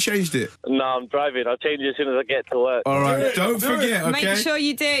you already changed it? No, I'm driving. I'll change it as soon as I get to work. All right, don't forget, okay? Make sure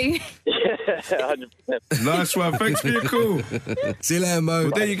you do. 100%. Nice one. Thanks for your call. See you later, Mo.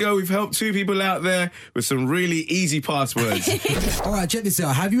 Well, there you go. We've helped 2 people out there with some really easy passwords. All right, check this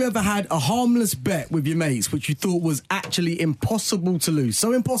out. Have you ever had a harmless bet with your mates which you thought was actually impossible to lose?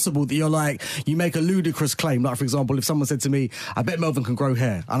 So impossible that you're like, you make a ludicrous claim. Like, for example, if someone said to me, I bet Melvin can grow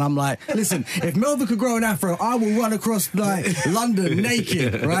hair. And I'm like, listen, if Melvin could grow an afro, I will run across like London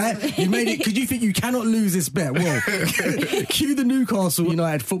naked, right? You made it because you think you cannot lose this bet. Well, cue the Newcastle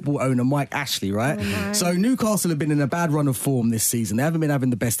United football owner, Mike Ashley, right? Oh, no. So Newcastle have been in a bad run of form this season. They haven't been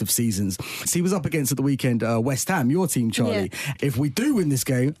having the best of seasons. So he was up against at the weekend West Ham, your team, Charlie. Yeah. If we do win this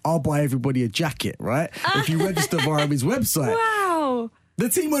game, I'll buy everybody a jacket, right? If you register via his website. Wow. The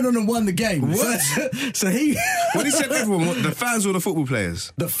team went on and won the game. What? So he... When he said everyone, what, the fans or the football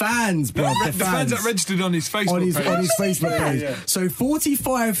players? The fans, bro. The fans that registered on his Facebook page. On his Facebook page. Yeah. So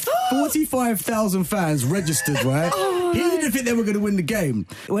 45,000 fans registered, right? He didn't think they were going to win the game.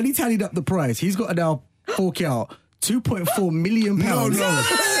 When he tallied up the price, he's got to now fork out £2.4 million. No.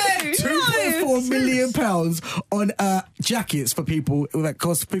 2.4 million pounds on jackets for people that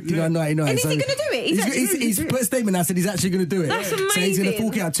cost $59.99. And is he going to do it? He's put a statement out, said he's actually going to do it. That's amazing. So he's going to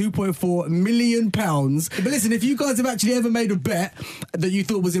fork out £2.4 million. But listen, if you guys have actually ever made a bet that you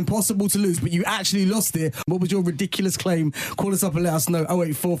thought was impossible to lose, but you actually lost it, what was your ridiculous claim? Call us up and let us know.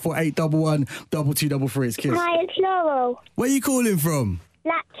 08448 11 2233. It's Kiss. Hi, it's Laurel. Where are you calling from?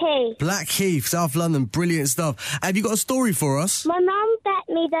 Blackheath. Blackheath, South London. Brilliant stuff. Have you got a story for us? My mum bet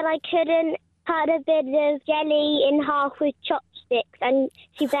me that I couldn't cut a bit of jelly in half with chopsticks, and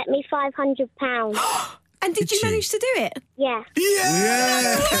she bet me £500. And did you manage to do it? Yeah.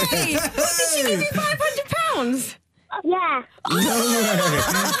 Yeah! No way. What, did she give you £500? Yeah.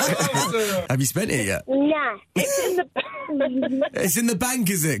 Have you spent it yet? No. It's in the bank. It's in the bank,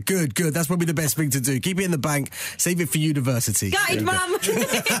 is it? Good. That's probably the best thing to do. Keep it in the bank. Save it for university. Guide, Mum.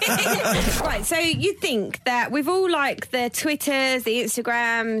 Right, so you think that with all like the Twitters, the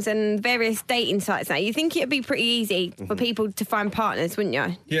Instagrams and various dating sites now, you think it'd be pretty easy for people to find partners, wouldn't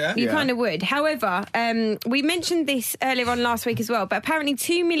you? Yeah. You kind of would. However, we mentioned this earlier on last week as well, but apparently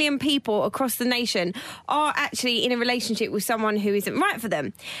 2 million people across the nation are actually in a relationship with someone who isn't right for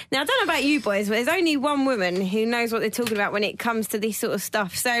them. Now, I don't know about you boys, but there's only one woman who knows what they're talking about when it comes to this sort of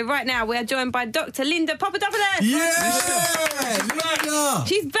stuff. So right now we are joined by Dr. Linda Papadopoulos. Yeah! Linda!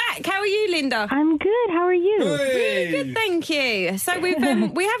 She's back. How are you, Linda? I'm good. How are you? Really good, thank you. So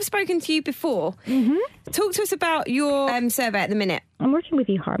we have spoken to you before. Mm-hmm. Talk to us about your survey at the minute. I'm working with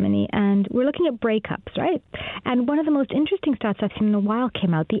eHarmony, and we're looking at breakups, right? And one of the most interesting stats I've seen in a while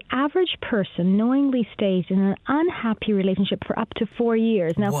came out. The average person knowingly stays in an unhappy relationship for up to 4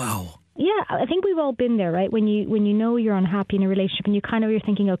 years. Now, wow. Yeah, I think we've all been there, right? When you know you're unhappy in a relationship and you're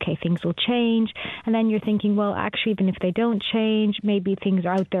thinking, okay, things will change. And then you're thinking, well, actually, even if they don't change, maybe things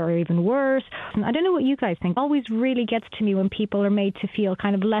out there are even worse. And I don't know what you guys think. It always really gets to me when people are made to feel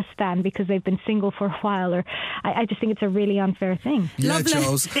kind of less than because they've been single for a while. Or I just think it's a really unfair thing. Yeah, lovely,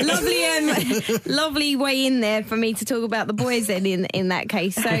 Charles. lovely way in there for me to talk about the boys then in that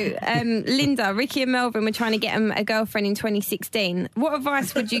case. So, Linda, Ricky and Melvin were trying to get them a girlfriend in 2016. What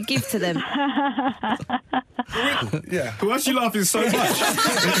advice would you give to them them. Yeah. Why is she laughing so much?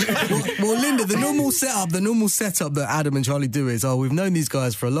 well, Linda, the normal setup that Adam and Charlie do is, we've known these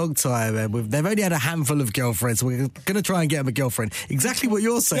guys for a long time, and they've only had a handful of girlfriends, so we're going to try and get them a girlfriend. Exactly what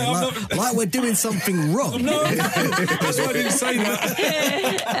you're saying, like we're doing something wrong. No, that's why I didn't say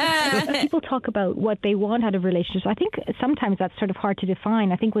that. People talk about what they want out of relationships. I think sometimes that's sort of hard to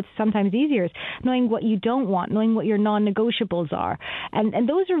define. I think what's sometimes easier is knowing what you don't want, knowing what your non-negotiables are, and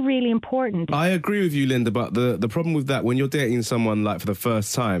those are really important. I agree with you, Linda, but the problem with that, when you're dating someone like for the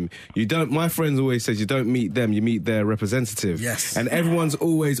first time, you don't. My friends always says you don't meet them, you meet their representative. Yes. And everyone's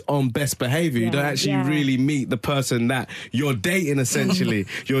always on best behaviour. You don't actually really meet the person that you're dating. Essentially,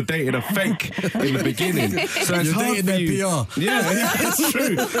 you're dating a fake in the beginning. So it's hard for you. PR. Yeah, that's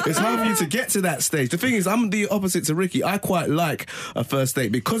true. It's hard for you to get to that stage. The thing is, I'm the opposite to Ricky. I quite like a first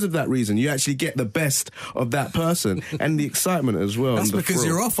date because of that reason. You actually get the best of that person and the excitement as well. That's because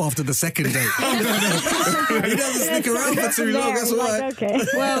you're off after the second date. He doesn't stick around for too long. That's why. Okay.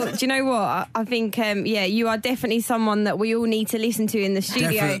 Well, do you know what? I think, you are definitely someone that we all need to listen to in the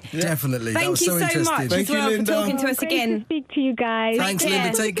studio. Definitely. Thank you so much Thank you, for Linda. talking to us again. To speak to you guys. Thanks,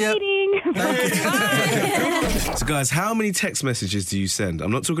 Linda. Take care. So, guys, how many text messages do you send?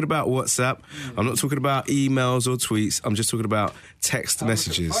 I'm not talking about WhatsApp. I'm not talking about emails or tweets. I'm just talking about text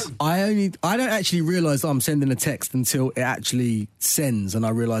messages. I don't actually realise that I'm sending a text until it actually sends, and I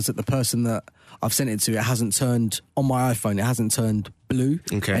realise that the person that I've sent it to, it hasn't turned on my iPhone. It hasn't turned blue.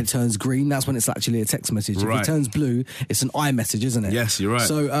 Okay. And it turns green. That's when it's actually a text message. Right. If it turns blue, it's an iMessage, isn't it? Yes, you're right.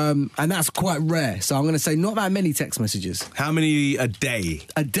 So, and that's quite rare. So I'm going to say not that many text messages. How many a day?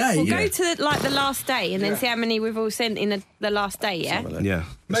 A day? We'll go to the last day and then see how many we've all sent in the last day, yeah? Yeah.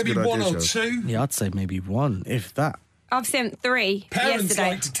 Maybe one or two. Yeah, I'd say maybe one, if that. I've sent 3 Parents yesterday.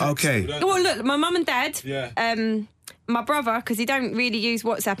 like to text. Okay. People, don't Well, look, my mum and dad, Yeah. my brother, because he don't really use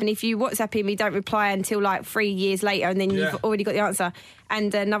WhatsApp, and if you WhatsApp him, he don't reply until like 3 years later, and then you've already got the answer.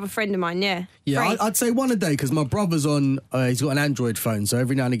 And another friend of mine, Yeah, Three. I'd say one a day, because my brother's on, he's got an Android phone, so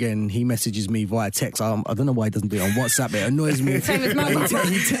every now and again he messages me via text. I don't know why he doesn't do it on WhatsApp. It annoys me. Same as mine.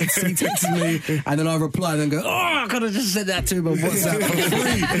 He texts me, and then I reply and then go, I could have just said that to him on WhatsApp for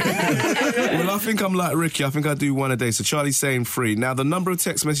free. Well, I think I'm like Ricky. I think I do one a day. So Charlie's saying 3. Now, the number of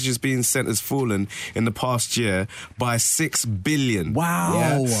text messages being sent has fallen in the past year by 6 billion.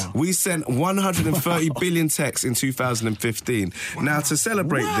 Wow. Yeah. We sent 130 billion texts in 2015. Now, to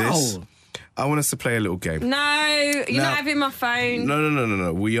celebrate this, I want us to play a little game. No, you're not having my phone.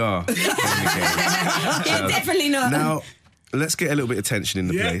 No. We are playing the game. You're definitely not. Now, let's get a little bit of tension in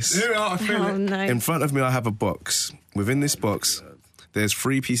the place. Here we are, I feel it. No. In front of me, I have a box. Within this box, there's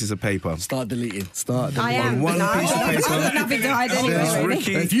 3 pieces of paper. Start deleting. I am. On one piece of I've got paper, nothing to hide there's anyway. really.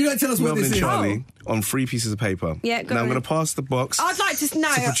 Ricky, If you don't tell us what Melvin this and is. Charlie on 3 pieces of paper. Yeah, go Now I'm on. going to pass the box I'd like to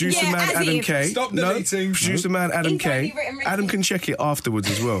know. to producer man as Adam if. K. Stop No, deleting. producer man Adam He's K. only written Ricky. Adam can check it afterwards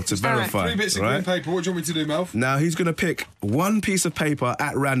as well to verify. 3 bits of right? green paper. What do you want me to do, Melv? Now he's going to pick one piece of paper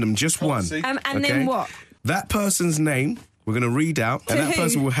at random, just one. see. And then what? That person's name we're going to read out, and To that who?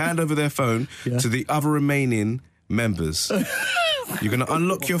 person will hand over their phone to the other remaining members. You're going to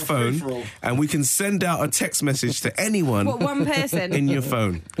unlock your phone, and we can send out a text message to anyone What, one person? in your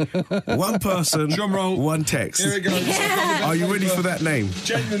phone. One person, Drum roll. one text. Here it goes. Are you ready for that name?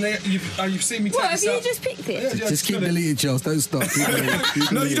 Genuinely, you've seen me What, have text you up. just picked it? Just keep deleting, Charles. Don't stop. Keep deleting.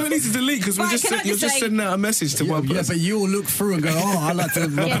 No, you don't need to delete because Right, can I you're just just say- sending out a message to one Yeah, person. but you'll look through and go, I'd like to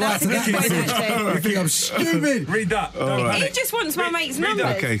reply that's to a that good point, message. actually. You think I'm stupid? Read that. Don't right. He panic. just wants my mate's Read numbers.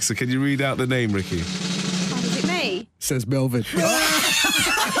 that. Okay, so can you read out the name, Ricky? Is it me? Says Melvin.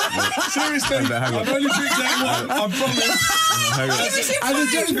 Seriously, Hang on. I've only picked out one. I promise. Hang on. And the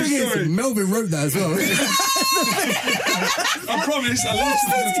joke thing is, Melvin wrote that as well. I promise. I literally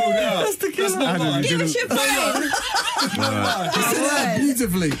just pulled it out. That's not Adam, mine. you Give us your phone.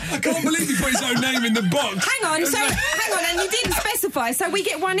 Beautifully. I can't believe he put his own name in the box. Hang on, and you didn't specify, so we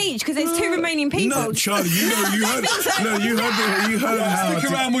get one each because there's 2 remaining people. No, Charlie, you heard. No, you heard how.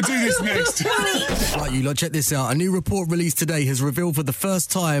 Stick around, we'll do this next. Right, you lot, check this out. A new report released today has revealed for the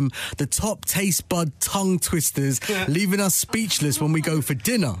first time the top taste bud tongue twisters, leaving us speechless when we go for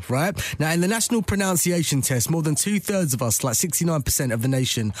dinner, right? Now, in the national pronunciation test, more than 2/3 of us, like 69% of the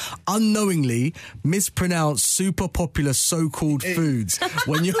nation, unknowingly mispronounce super popular so-called foods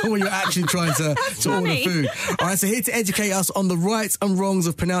when you're actually trying to order funny. food. All right, so here to educate us on the rights and wrongs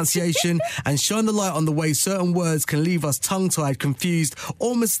of pronunciation and shine the light on the way certain words can leave us tongue-tied, confused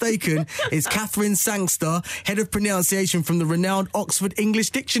or mistaken is Catherine Sangster, head of pronunciation from the renowned Oxford English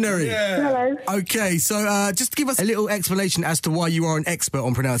Dictionary. Hello. Okay, so just give us a little explanation information as to why you are an expert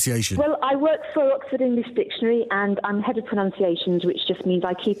on pronunciation? Well, I work for Oxford English Dictionary and I'm head of pronunciations, which just means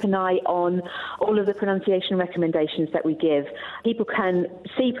I keep an eye on all of the pronunciation recommendations that we give. People can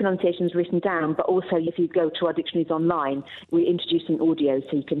see pronunciations written down, but also if you go to our dictionaries online, we're introducing audio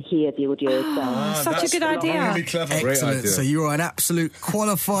so you can hear the audio as well. Such a good idea. Really clever. Excellent. So you are an absolute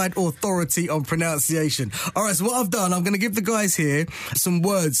qualified authority on pronunciation. All right, so what I've done, I'm going to give the guys here some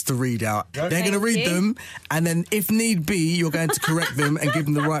words to read out. They're going to read them, and then if need be, you're going to correct them and give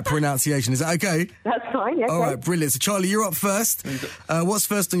them the right pronunciation. Is that okay? That's fine, yes. All right, brilliant. So Charlie, you're up first. What's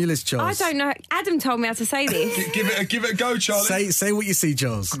first on your list, Charles? I don't know. Adam told me how to say this. Give it a go, Charlie. Say what you see,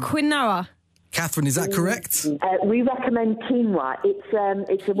 Charles. Quinoa. Catherine, is that correct? We recommend quinoa.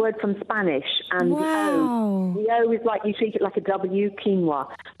 It's a word from Spanish, and the O is like, you treat it like a W, quinoa.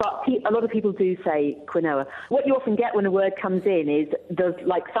 But a lot of people do say quinoa. What you often get when a word comes in is there's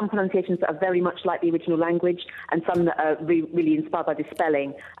like some pronunciations that are very much like the original language, and some that are really inspired by the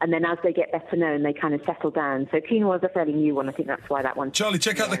spelling. And then as they get better known, they kind of settle down. So quinoa is a fairly new one. I think that's why that one. Charlie,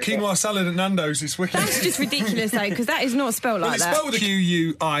 check out the quinoa salad at Nando's. It's wicked. That's just ridiculous, though, because that is not spelled like that. It's spelled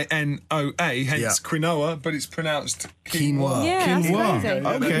Quinoa, hence quinoa, but it's pronounced quinoa. Yeah, Quinoa. that's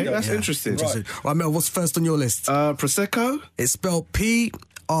crazy. Okay, that's interesting. Right, Mel, what's first on your list? Prosecco. It's spelled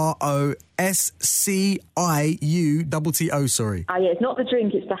Prosciutto, sorry. Yeah, it's not the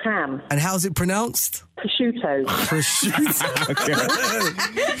drink, it's the ham. And how's it pronounced? Prosciutto. Prosciutto. Okay. I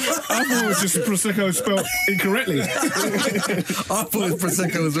thought it was just Prosecco spelled incorrectly. I thought it was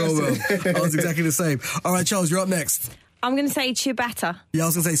Prosecco as well, Mel. I was exactly the same. All right, Charles, you're up next. I'm going to say ciabatta. Yeah, I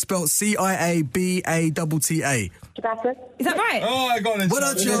was going to say spelled Ciabatta. Ciabatta. Is that right? Oh, I got it. What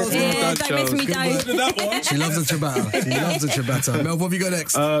up, Charles? Yeah, don't mess with me, Dave. She loves a ciabatta. She loves a ciabatta. Mel, what have you got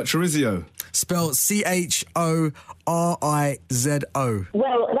next? Chorizo. Spelled Chorizo.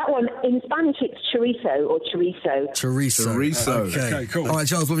 Well, that one, in Spanish, it's chorizo or chorizo. Chorizo. Okay, cool. All right,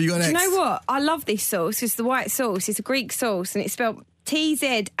 Charles, what have you got next? Do you know what? I love this sauce. It's the white sauce. It's a Greek sauce, and it's spelled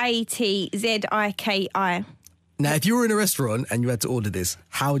Tzattziki. Now, if you were in a restaurant and you had to order this,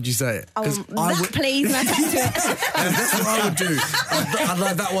 how would you say it? Please, and that's it. That's what I would do. I'd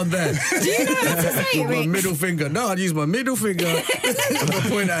like that one there. Do you know how to say it, My Rick? middle finger. No, I'd use my middle finger.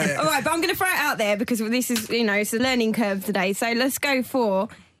 Point at it. All right, but I'm going to throw it out there because this is, it's a learning curve today. So let's go for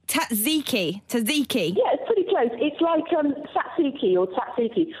tzatziki. Tzatziki. Yeah, it's pretty close. It's like tzatziki or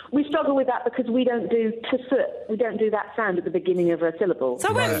tzatziki. We struggle with that because we don't do tsut. We don't do that sound at the beginning of a syllable. So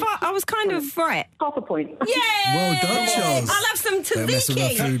I was kind of right. Half a point. Yeah. Well done, Charles. I love some Don't mess with her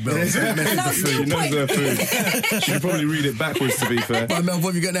tzatziki. food, Mel. And I'll still She knows her food. She'd probably read it backwards, to be fair. Right, Mel,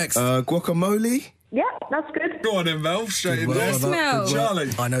 what have you got next? Guacamole. Yeah, that's good. Go on then, Mel. Straight in Well, there. well, Mel.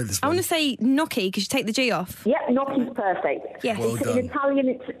 Charlie. I know this I one. want to say gnocchi because you take the G off. Yeah, gnocchi's perfect. Yes. Well done. In Italian,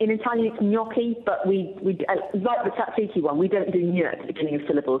 it's gnocchi, but we like the tzatziki one. We don't do ñ at the beginning of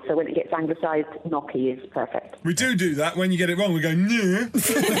syllables, so when it gets anglicised, gnocchi is perfect. We do that. When you get it wrong, we go, yeah.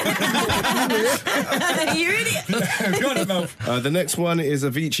 You idiot. Go on then, Mel. The next one is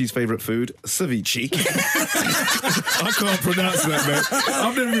Avicii's favourite food, ceviche. I can't pronounce that, man.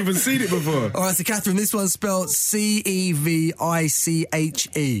 I've never even seen it before. All right, so Catherine, this one's spelled Ceviche.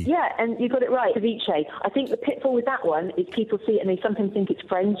 Yeah, and you got it right, ceviche. I think the pitfall with that one is people see it and they sometimes think it's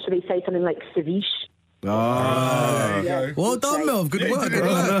French, so they say something like ceviche. Well done, Mel. Good work. Good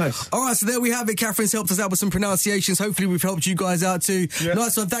work. Nice. All right, so there we have it. Catherine's helped us out with some pronunciations. Hopefully, we've helped you guys out too.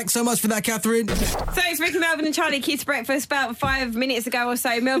 Nice one. Thanks so much for that, Catherine. So it's Ricky, Melvin and Charlie Kids Breakfast about 5 minutes ago or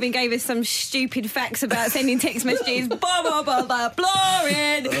so. Melvin gave us some stupid facts about sending text messages. Blah, blah, blah, blah,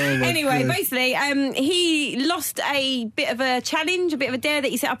 boring. Anyway, basically, he lost a bit of a challenge, a bit of a dare that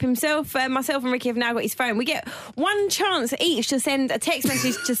he set up himself. Myself and Ricky have now got his phone. We get one chance each to send a text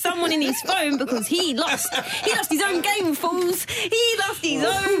message to someone in his phone because he lost his own game, fools. He lost his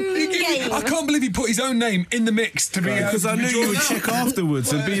own game. I can't believe he put his own name in the mix to be Because I knew you would check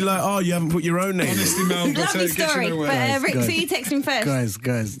afterwards and be like, oh, you haven't put your own name. Honestly, Mel, Lovely story. But Rick, so you text him first.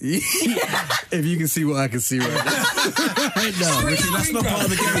 Guys, if you can see what I can see right now. Ricky, that's not part of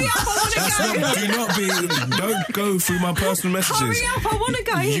the game. Don't go through my personal messages. Hurry up, I want to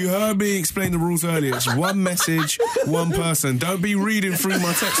go. You heard me explain the rules earlier. It's one message, one person. Don't be reading through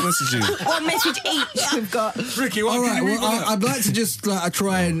my text messages. One message each we've got. Ricky, what All can right, you read? I'd like to just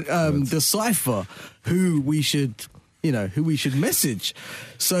try and decipher who we should you know, who we should message.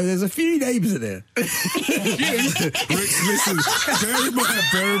 So there's a few names in there. Rich, listen, bear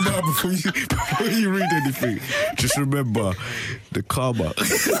in mind before you read anything, just remember the karma.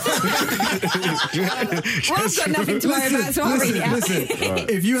 Rob's got nothing to worry about, so I'll read it out. Listen,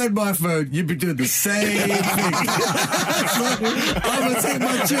 if you had my phone, you'd be doing the same thing. So I'm going to take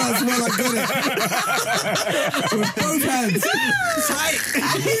my chance while I got it. With both hands. Tight.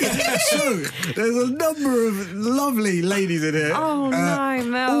 So, there's a number of lovely ladies in here. Oh, no,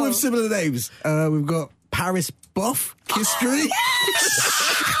 Mel. All with similar names. We've got Paris Buff, History.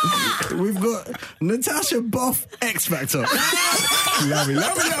 We've got Natasha Buff, X Factor. Love it.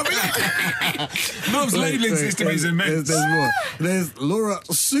 Mel's labelling system is immense. There's more. There's Laura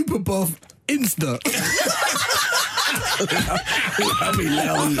Super Buff, Insta.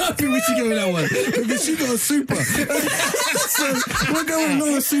 I'm happy we should go with that one because she got a super. So we're going with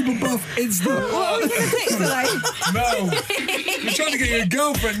Laura Super Buff Insta. What are we going to text today? No, you're trying to get you a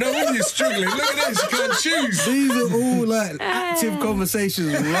girlfriend. No wonder you're struggling. Look at this, you can't choose. These are all like active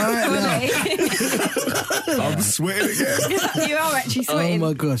conversations right now. I'm sweating again. You are actually sweating. Oh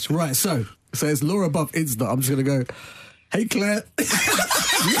my gosh! Right, so it's Laura Buff Insta. I'm just gonna go. Hey Claire.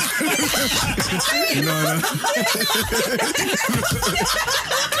 No.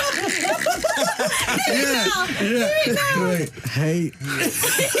 Yeah. Wait, hey.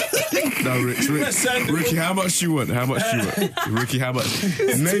 No, Ricky, how much you want? Ricky, how much?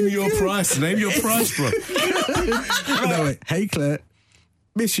 Name your price, bro. No, wait. Hey Claire.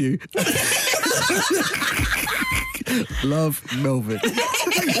 Miss you. Love, Melvin.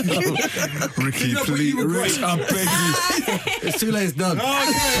 Ricky, please. Rich, I beg you. It's too late, it's done. All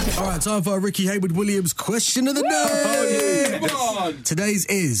right, time for our Ricky Hayward Williams question of the day. Come on. Today's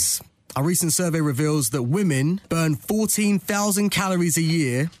is, a recent survey reveals that women burn 14,000 calories a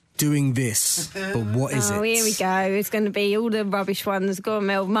year doing this. But what is it? Oh, here we go. It's going to be all the rubbish ones. Go on,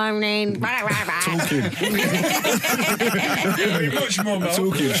 Mel, moaning. Talking. Much more, Mel.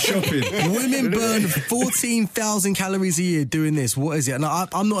 Talking, shopping. Women burn 14,000 calories a year doing this. What is it? Now,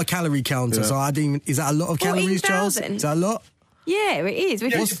 I'm not a calorie counter, so I didn't. Is that a lot of calories, Charles? 14,000? Is that a lot? Yeah, it is.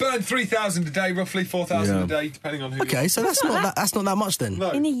 Yeah, you burn 3,000 a day, roughly 4,000 a day, depending on who. Okay, so that's not that much then. No.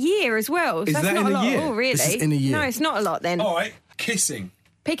 In a year as well. So Is that's that not in a a lot year? at all, really. This is in a year. No, it's not a lot then. All right, kissing,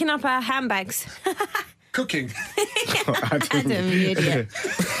 Picking up our handbags. cooking. Adam, you idiot.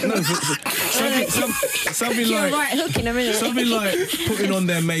 Something You're like right hook in a minute. something like putting on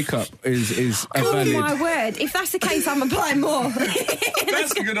their makeup is a Oh valid. my word! If that's the case, I'm applying more.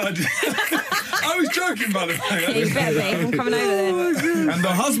 That's a good idea. I was joking, by the way. You better be. I'm coming over there. And the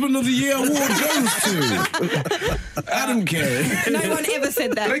husband of the year award goes to Adam Carey. No one ever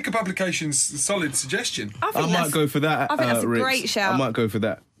said that. Makeup application's a solid suggestion. I think I might go for that. I think that's a Rich. great shout. I might go for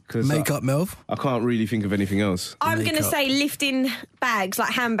that. Makeup, Melv. I can't really think of anything else. I'm going to Makeup. say lifting bags,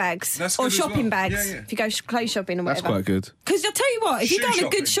 like handbags. That's or good as shopping well. bags, Yeah, yeah. if you go clothes shopping or That's whatever. quite good. Because I'll tell you what, if you Shoe go on a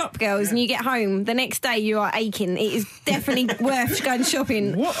shopping. good shop, girls, and you get home, the next day you are aching. It is definitely worth going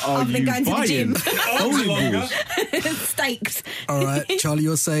shopping What are other than you going buying? to the Arms longer. gym. Steaks. All right, Charlie,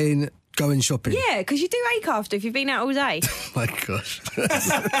 you're saying going shopping. Yeah, because you do ache after if you've been out all day. My gosh.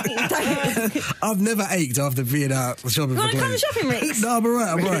 I've never ached after being out shopping You for want to come clothes. shopping, Ricks? No, I'm all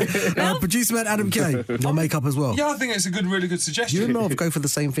right. Producer man Adam K. My makeup as well. Yeah, I think it's a really good You suggestion. and Melv go for the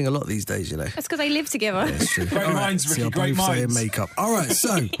same thing a lot these days, you know. That's because they live together. It's true. Great All right, minds, see, Ricky, I'm great both saying minds. makeup. All right,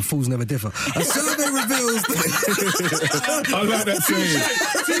 so fools never differ. A survey reveals I like that saying.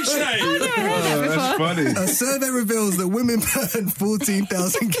 That's funny. A survey reveals that women burn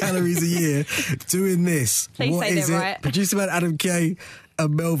 14,000 calories a year doing this. Please What say is they're it? right. Producer man Adam K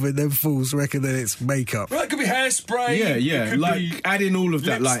and Melvin, them fools reckon that it's makeup. Well, it could be hairspray. Yeah, It could like be adding all of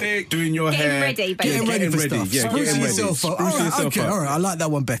that, like lipstick. doing your Getting hair, ready, basically. Getting ready for stuff. Yeah, Sprucing getting ready. yourself up. All Sprucing right, yourself okay, up. all right. I like that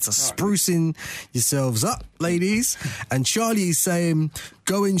one better. Sprucing yourselves up, ladies. And Charlie is saying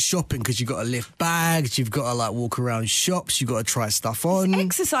going shopping because you've got to lift bags, you've got to like walk around shops, you've got to try stuff on.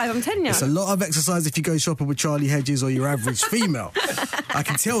 Exercise, I'm telling you. It's a lot of exercise if you go shopping with Charlie Hedges or your average female. I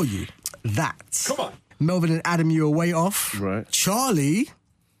can tell you that. Come on. Melvin and Adam, you are way off. Right. Charlie,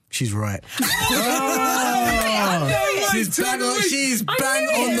 she's right. She's bang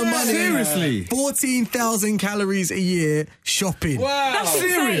on the money. Seriously? 14,000 calories a year shopping. Wow. That's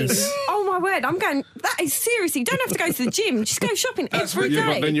Serious? insane. Oh my word, I'm going. That is seriously. You don't have to go to the gym. Just go shopping every day. Yeah,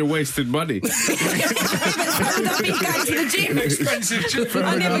 but then you're wasting money. I've been going to the gym. Expensive trip.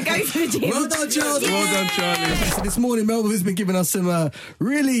 I never go to the gym. Well done, Charlie. Well done, Charlie. So this morning, Melvin has been giving us some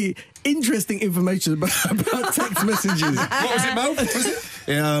really interesting information about text messages. What was it, Mel? Was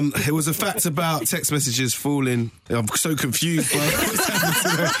it? It was a fact about text messages falling. I'm so confused by what's happening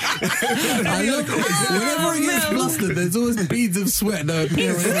today. I love it. Whenever it gets flustered, there's always beads of sweat that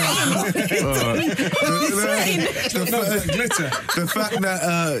appear. The fact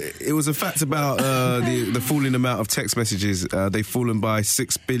that it was a fact about the falling amount of text messages. They've fallen by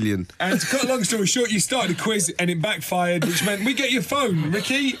 6 billion. And to cut a long story short, you started a quiz and it backfired, which meant we get your phone.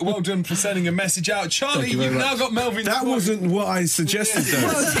 Ricky, well done for sending a message out. Charlie, you've now got Melvin. That wasn't what I suggested, though.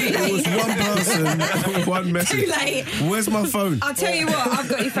 It was one person, one message. Too late. Where's my phone? I'll tell you what, I've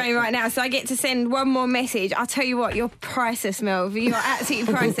got your phone right now, so I get to send one more message. I'll tell you what, you're priceless, Melv. You're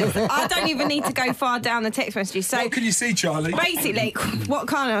absolutely priceless. I don't even need to go far down the text messages. So what can you see, Charlie? Basically, what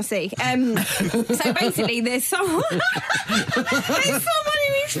can't I see? So basically, there's someone in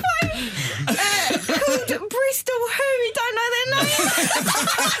his phone called Bristol Who. You don't know their name?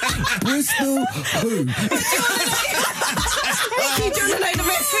 Bristol Who? Ricky, do you want to know the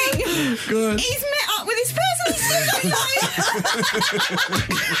best thing? Good. He's met up with his person.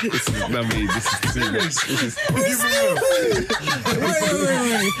 This is serious. Wait.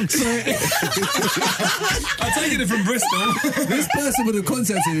 I'm taking it from Bristol. This person would have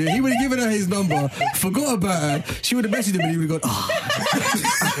contacted him. He would have given her his number, forgot about her. She would have messaged him and he would have gone,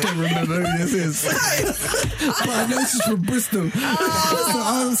 I don't remember who this is. But I know she's from Bristol. So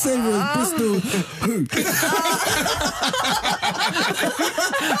I'll say it was Bristol Who.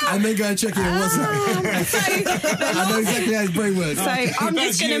 And then go and check it on WhatsApp. I know exactly how his brain works. So I'm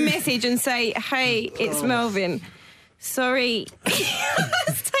just going to message and say, hey, it's Melvin. Sorry,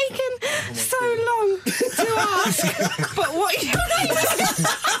 it's taken so long to ask. But what is your name?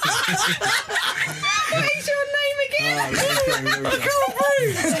 What is your name again? I can't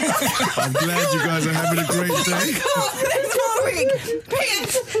breathe. I'm glad you guys are having a great day. I can't. It's boring.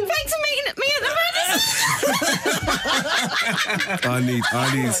 P.S. Thanks for meeting me at the Madison. I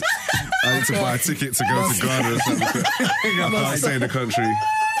need to buy a ticket to go to Ghana or something. I can't stay in the country.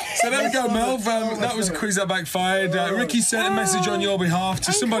 So there we go, Melv. That was a quiz that backfired. Ricky sent a message on your behalf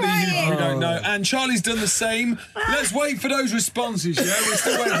to somebody who we don't know. And Charlie's done the same. Let's wait for those responses, yeah? We're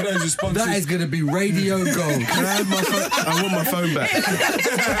still waiting for those responses. That is going to be radio gold. Can I have my phone? I want my phone back.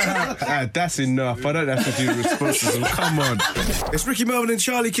 That's enough. I don't have to do responses. Come on. It's Ricky, Melvin and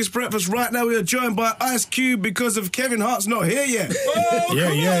Charlie Kiss Breakfast. Right now we are joined by Ice Cube because of Kevin Hart's not here yet. Oh,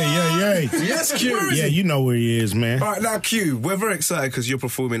 yeah. Yes, Cube. Yeah, you know where he is, man. All right, now, Cube, we're very excited because you're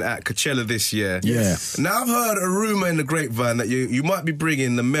performing at Coachella this year. Yeah. Now, I've heard a rumour in the grapevine that you might be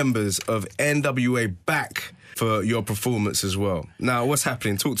bringing the members of NWA back for your performance as well. Now, what's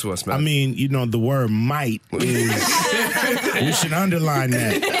happening? Talk to us, man. I mean, the word might is... we should underline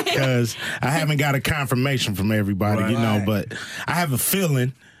that because I haven't got a confirmation from everybody, but I have a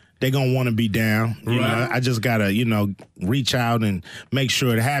feeling they're going to want to be down. You know, I just got to, reach out and make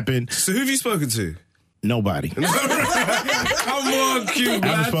sure it happens. So who have you spoken to? Nobody. Come on, Cube, I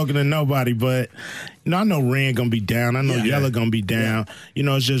haven't spoken to nobody, but I know Ren gonna be down. I know Yella gonna be down.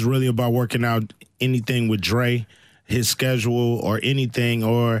 It's just really about working out anything with Dre, his schedule or anything,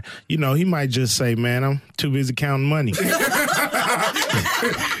 or he might just say, "Man, I'm too busy counting money."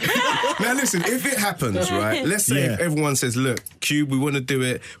 Now listen, if it happens, right? Let's say if everyone says, "Look, Cube, we want to do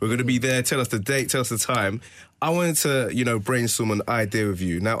it. We're going to be there. Tell us the date. Tell us the time." I wanted to, brainstorm an idea with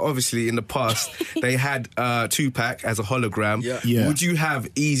you. Now, obviously, in the past, they had Tupac as a hologram. Yeah. Would you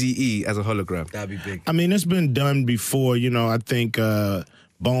have Eazy-E as a hologram? That'd be big. I mean, it's been done before. I think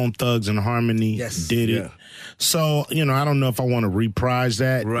Bone Thugs and Harmony did it. So, I don't know if I want to reprise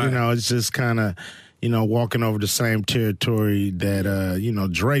that. Right. It's just kind of... walking over the same territory that,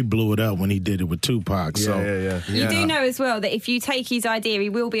 Dre blew it up when he did it with Tupac. You do know as well that if you take his idea, he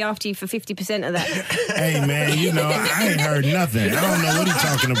will be after you for 50% of that. Hey, man, I ain't heard nothing. I don't know what he's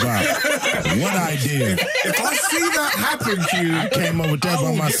talking about. What idea? If I see that happen, Q, I came up with that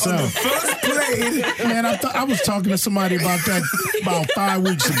by myself. First play. Man, I was talking to somebody about that about 5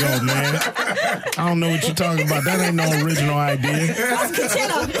 weeks ago, man. I don't know what you're talking about. That ain't no original idea. That's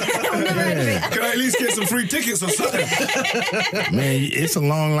Coachella. I've never heard of it. Can I at least get some free tickets or something? Man, it's a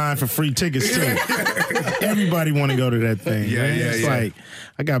long line for free tickets, too. Everybody want to go to that thing. It's like,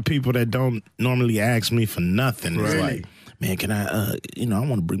 I got people that don't normally ask me for nothing. It's like, man, can I, I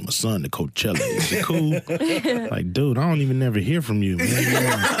want to bring my son to Coachella. Is it cool? Like, dude, I don't even never hear from you, man.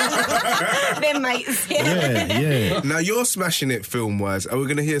 They're mates. Yeah. Now, you're smashing it film-wise. Are we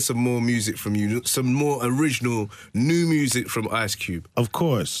going to hear some more music from you? Some more original, new music from Ice Cube? Of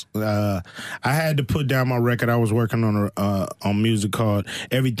course. I had to put down my record. I was working on music called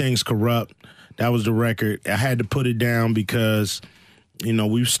Everything's Corrupt. That was the record. I had to put it down because...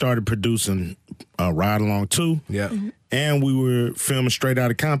 we started producing Ride Along 2. Yeah. And we were filming Straight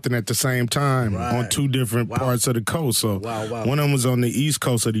Outta Compton at the same time on 2 different parts of the coast. So one of them was on the East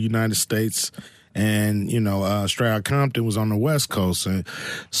Coast of the United States, and Straight Outta Compton was on the West Coast. And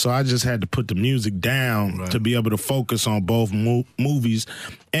so I just had to put the music down to be able to focus on both movies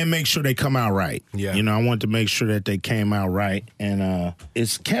and make sure they come out right. Yeah. I wanted to make sure that they came out right. And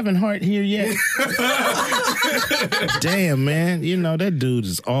is Kevin Hart here yet? Damn, man. That dude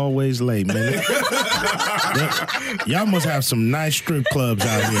is always late, man. Y'all must have some nice strip clubs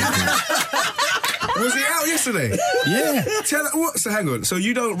out here. Was he out yesterday? Yeah. So hang on. So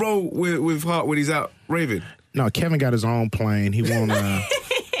you don't roll with Hart when he's out raving? No, Kevin got his own plane. He won't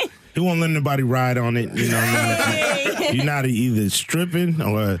let anybody ride on it. You know what I mean? You're not either stripping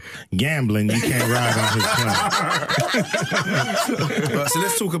or gambling. You can't ride on his plane. Right, so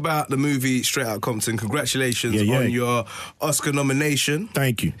let's talk about the movie Straight Outta Compton. Congratulations on your Oscar nomination.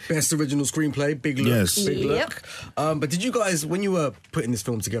 Thank you. Best original screenplay, big look. Yes. Big look. But did you guys, when you were putting this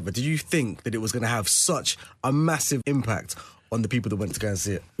film together, did you think that it was going to have such a massive impact on the people that went to go and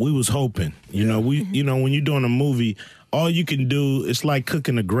see it? We was hoping. When you're doing a movie, all you can do, it's like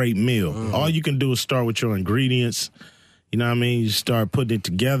cooking a great meal. All you can do is start with your ingredients. You know what I mean? You start putting it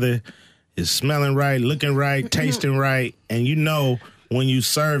together. It's smelling right, looking right, tasting right. And when you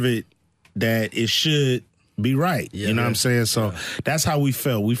serve it that it should be right. You know what I'm saying? So that's how we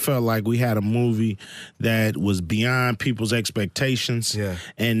felt. We felt like we had a movie that was beyond people's expectations. Yeah.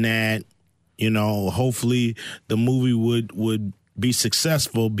 And that, hopefully the movie would be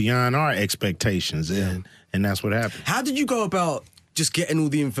successful beyond our expectations. And that's what happened. How did you go about just getting all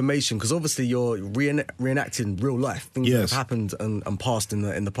the information? Because obviously you're reenacting real life, things that have happened and passed in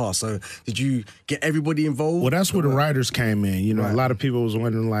the past. So did you get everybody involved? Well, that's where the writers came in. A lot of people was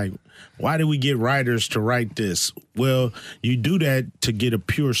wondering, like, why did we get writers to write this? Well, you do that to get a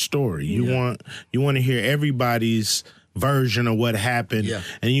pure story. You want to hear everybody's version of what happened,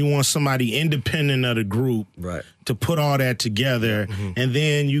 and you want somebody independent of the group to put all that together, and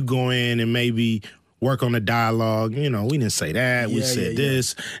then you go in and maybe work on the dialogue. We didn't say that. We said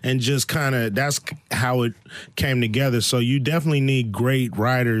this. And just kind of, that's how it came together. So you definitely need great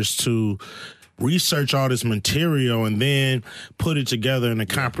writers to research all this material and then put it together in a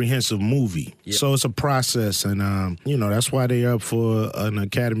comprehensive movie. So it's a process. And, that's why they're up for an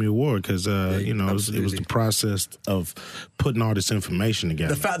Academy Award, because, it was the process of putting all this information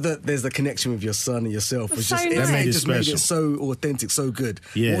together. The fact that there's a connection with your son and yourself was so just, nice. That made it made special. it so authentic, so good.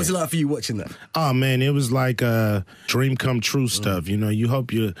 Yeah. What was it like for you watching that? Oh, man, it was like dream come true stuff. You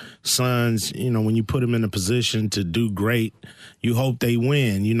hope your sons, when you put them in a position to do great, you hope they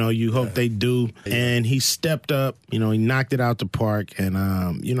win. You hope they do. And he stepped up. He knocked it out the park. And,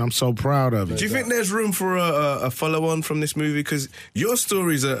 I'm so proud of it. Do you think there's room for a follow-on from this movie? Because your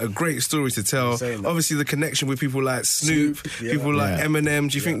story's a great story to tell. Obviously, the connection with people like Snoop, people like Eminem.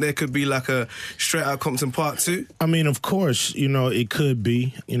 Do you think there could be like a Straight Outta Compton Part 2? I mean, of course, it could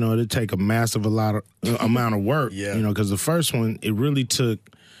be. It'd take a massive amount of work. Because the first one, it really took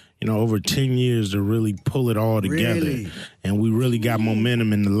over 10 years to really pull it all together. Really? And we really got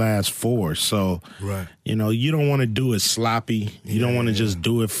momentum in the last 4. So, you don't want to do it sloppy. You don't want to just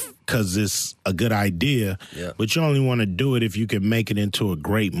do it because it's a good idea. But you only want to do it if you can make it into a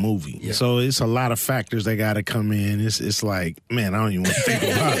great movie. So it's a lot of factors that got to come in. It's like, man, I don't even want to think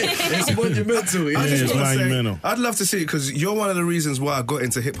about it. It's monumental. It's monumental. I'd love to see it because you're one of the reasons why I got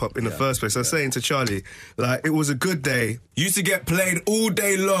into hip-hop in the first place. I was saying to Charlie, like, it was a good day. Used to get played all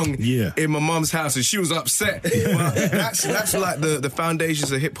day long in my mum's house, and she was upset. But that's like the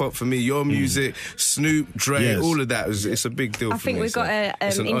foundations of hip-hop for me. Your music, Snoop, Dre, all of that. It's a big deal for me. I think we've got an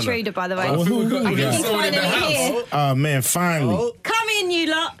intruder, by the way. I think we've got he's finally here. Oh, man, finally. Come in, you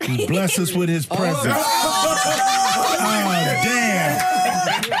lot. He blessed us with his presence. Oh, damn.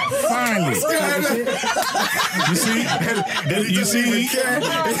 Finally. You see?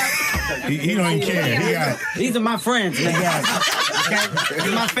 He don't even care. These are my friends, man. Okay? This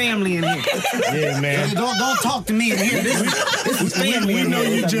is my family in here. Yeah, man. Don't talk to me in here. This is family we in know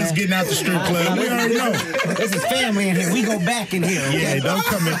here. you just getting out the strip club. We already know. This is family in here. We go back in here. Okay? Yeah, don't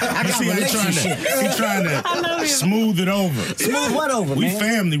come in. You see, he's trying to smooth it over. Smooth what over, we man?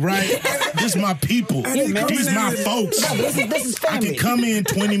 family, right? This my people. Yeah, man. These my folks. No, this is family. I can come in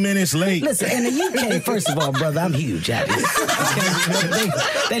 20 minutes late. Listen, in the UK, first of all, brother, I'm huge out here.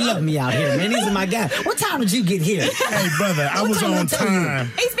 They love me out here, man. These are my guys. What time did you get here? Hey, brother, I was on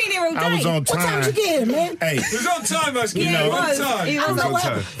time. He's been here here all day. I was on time. What time did you get here, man? Hey, It was on time, us. Yeah, You know, it on was. time. It was You know on what?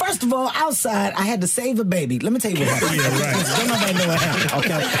 time. First of all, outside, I had to save a baby. Let me tell you what happened. Yeah, right. Don't nobody know what happened,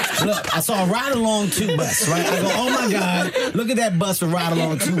 okay? Look, I saw a Ride Along 2 bus, right? I go, oh my God, look at that bus with Ride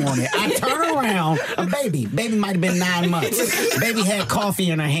Along 2 on it. I turn around, a baby. Baby might have been 9 months. Baby had coffee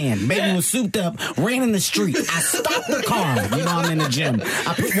in her hand. Baby was souped up, ran in the street. I stopped the car. You know, I'm in the gym.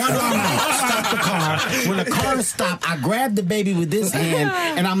 I put one arm out, stopped the car. When the car stopped, I grabbed the baby with this hand,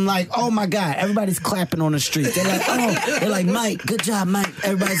 and I'm like, oh my God, everybody's clapping on the street. They're like, oh, they're like, Mike, good job, Mike.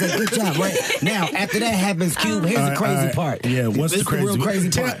 Everybody's like, good job, right? Now, after that happens, Cube, here's the crazy part. Yeah, what's This the is crazy real crazy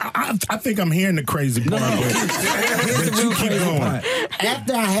Tell- part? I think I'm hearing the crazy part. Here's the real keep crazy going. part.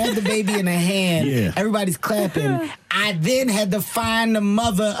 After I had the baby in the hand, Yeah. everybody's clapping. I then had to find the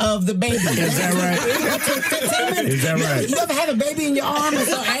mother of the baby. Is that right? That took 15 minutes. Is that right? You ever had a baby in your arm and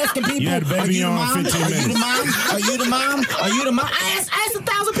start asking people, You had a baby are in you your the arm mom? 15 Are you the minutes. mom? Are you the mom? Are you the mom? I asked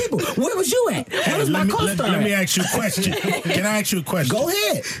 1,000 people. Where was you at? Where was my co-star let me at? ask you a question. Can I ask you a question? Go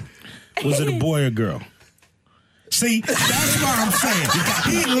ahead. Was it a boy or girl? See, that's what I'm saying.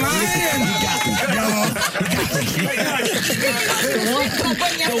 He lying.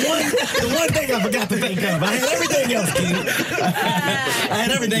 The one thing I forgot to think of. I had everything else, King. I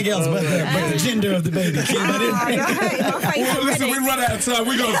had everything else but the gender of the baby, King. I didn't Well, listen, we run out of time.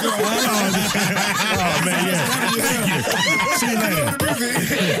 We gotta go. Oh man, yeah. Thank you. See you later.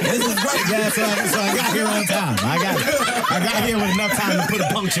 This is great, guys. So I got here on time. I got here with enough time to put a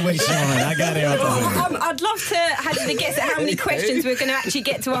punctuation on it. I got here on time. I'd love to have the guess at how many questions we're going to actually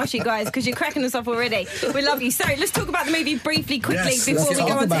get to ask you guys because you're cracking us off already. We love you. So let's talk about the movie briefly, quickly, Yes, before let's we go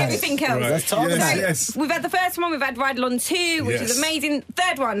talk on to about it. everything else. Right. Let's talk about it. Yes. We've had the first one, we've had Ride Along 2, which is amazing.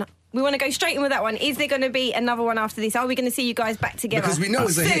 Third one. We want to go straight in with that one. Is there going to be another one after this? Are we going to see you guys back together? Because we know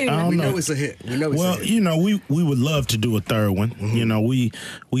it's a hit. Soon? We know it's a hit. We know it's a Well, hit. you know, we would love to do a third one. You know, we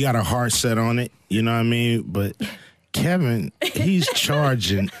got our heart set on it. You know what I mean? But Kevin, he's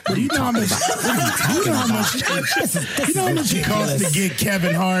charging. Do you know how much? You know how much? You know how much it costs to get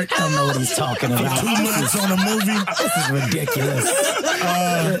Kevin Hart? I don't know what he's talking For about. 2 months on a movie. This is ridiculous.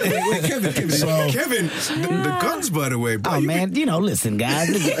 Wait, Kevin, the guns, by the way. Bro, Oh man, you know, listen, guys.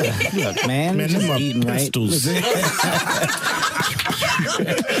 Look, man, Man, just them are eating right. pistols.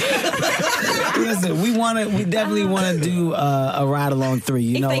 Listen, we definitely want to do a Ride Along 3.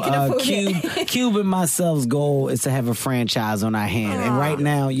 You If know, they can afford it. Cube and myself's goal is to have a franchise on our hand. And right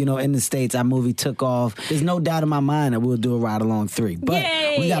now, you know, in the States, our movie took off. There's no doubt in my mind that we'll do a Ride Along 3. But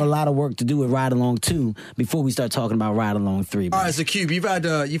Yay. we got a lot of work to do with Ride Along 2 before we start talking about Ride Along 3. All right, so Cube,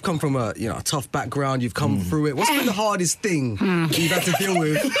 you've come from a tough background. You've come through it. What's been the hardest thing you've had to deal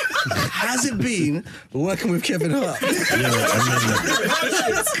with? Has it been working with Kevin Hart? Y'all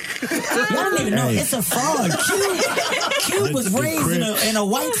don't even know. Hey. It's a fraud. Cube was raised in a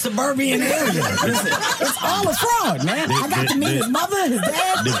white suburban area. Listen, it's all a fraud, man. I got to meet his mother, his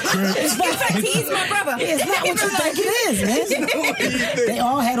dad. In fact, he's my brother. It's not what you think it is, man. They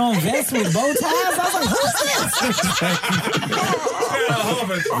all had on vests with bow ties. I was like, who's this?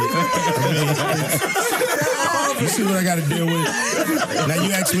 You see what I got to deal with? Now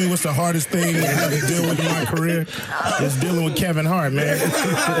you ask me what's the hardest thing I had to deal with in my career? It's dealing with Kevin Hart, man.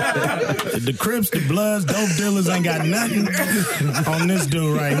 The Crips, the Bloods, dope dealers ain't got nothing on this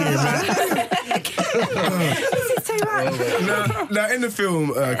dude right here, man. Now, in the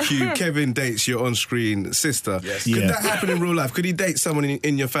film, Q, Kevin dates your on-screen sister. Yes. Could Yeah. that happen in real life? Could he date someone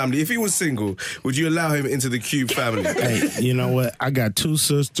in your family? If he was single, would you allow him into the Cube family? Hey, you know what? I got 2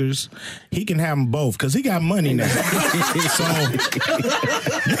 sisters. He can have them both because he got money now. So you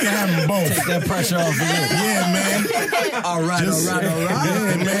can have them both. Take that pressure off of you. Yeah, man. All right.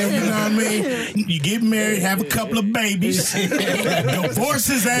 Yeah, man. You know what I mean? You get married, have a couple of babies, divorce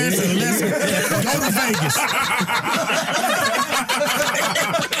his ass, and let's go to Vegas.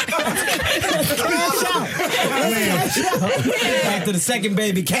 Cash out. After the second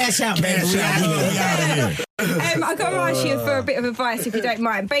baby, cash out, baby. Cash out. We out of here. I got to ask you for a bit of advice, if you don't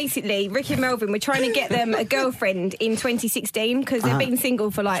mind. Basically, Ricky and Melvin, we're trying to get them a girlfriend in 2016 because they've been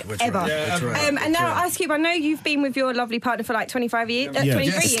single for like ever. And now I ask you, I know you've been with your lovely partner for like 25 years, 23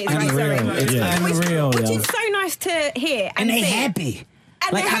 years, right? Unreal. It's unreal, Which yo. is so nice to hear. And they see. happy.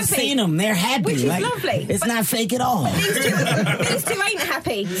 And Like, they're I've happy. seen them. They're happy. Which is like, lovely. It's not fake at all. These two ain't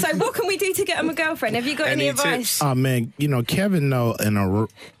happy. So what can we do to get them a girlfriend? Have you got any advice? Oh man, you know Kevin know an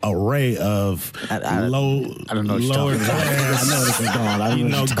array of I don't know what you're lower talking about. class. I know this is going. I don't You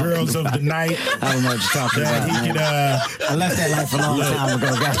know, what you're girls of the night. I don't know what you're talking That about. he man. could. I left that life a long time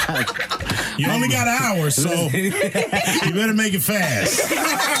ago. You only got an hour, so you better make it fast.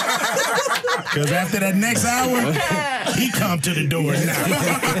 Because after that next hour, he come to the door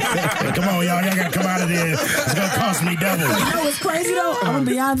now. Come on, y'all gotta come out of there. It's gonna cost me double. You know what's crazy though? I'm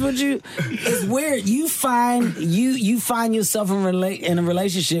gonna be honest with you. It's weird. You find yourself in a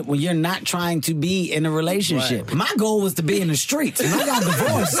relationship when you're not trying to be in a relationship. Right. My goal was to be in the streets. When I got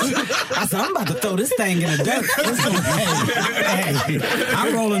divorced, I said, I'm about to throw this thing in the dirt. Hey,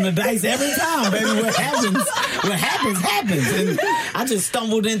 I'm rolling the dice every time, baby. What happens. And I just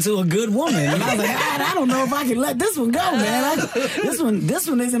stumbled into a good woman. And I was like, I don't know if I can let this one go, man. This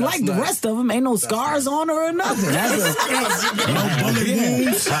one isn't like the rest of them. Ain't no scars on her or nothing. No bullet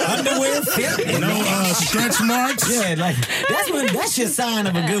wounds, underwear fit, no stretch marks. Yeah, like that's your sign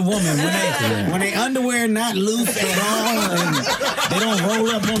of a good woman when they underwear not loose at all and they don't roll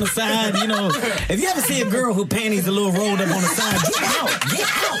up on the side. You know, if you ever see a girl who panties a little rolled up on the side, get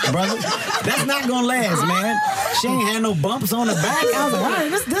out, brother. That's not gonna last, man. She ain't had no bumps on her back. I was like, all right,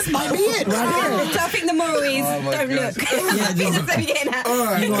 this might be it right here. So I think the moral is don't look.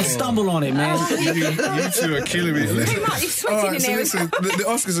 You're gonna stumble on it, man. You two are killing me. Too much. You're sweating in there. Listen, the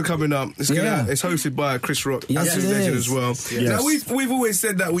Oscars are coming up. It's hosted by Chris Rock, absolute legend as well. Yes. Now we've always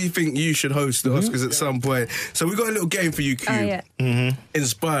said that we think you should host the Oscars at some point. So we've got a little game for you, Q.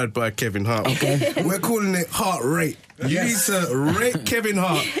 Inspired by Kevin Hart. Okay. We're calling it Heart Rate. You need to rate Kevin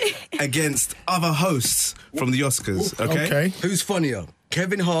Hart against other hosts from the Oscars. Okay. Who's funnier,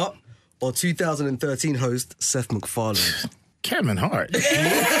 Kevin Hart or 2013 host Seth MacFarlane? Kevin Hart.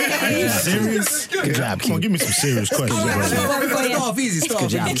 Are you serious? Good job, Q. Come on, give me some serious questions. Start off easy. I'm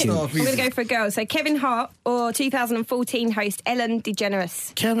going to go for girls. So Kevin Hart or 2014 host Ellen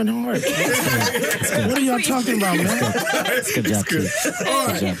DeGeneres? Kevin Hart. What are y'all talking about, man? Good job, Q. All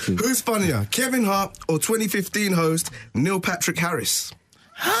right. Who's funnier, Kevin Hart or 2015 host Neil Patrick Harris?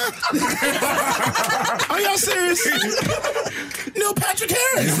 Are y'all serious? Neil Patrick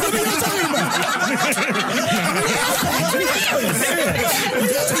Harris. What are y'all talking about?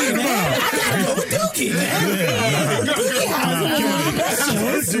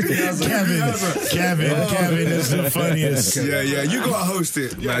 Kevin is the funniest. Yeah. You gotta host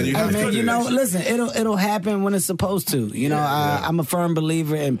it, man. You know, listen, it'll happen when it's supposed to. You know, I'm a firm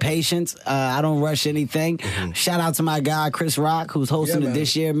believer in patience. I don't rush anything. Shout out to my guy Chris Rock, who's hosting it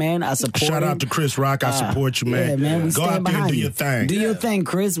this year, man. I support Shout him. out to Chris Rock. I support you, man. Yeah, man. We Go stand out there and behind do you. your thing. Do your thing,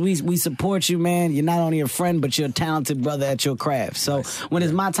 Chris. We support you, man. You're not only a friend, but you're a talented brother at your craft. So when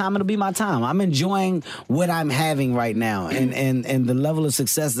it's my time, it'll be my time. I'm enjoying what I'm having right now. And the level of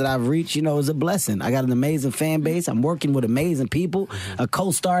success that I've reached, you know, is a blessing. I got an amazing fan base. I'm working with amazing people. A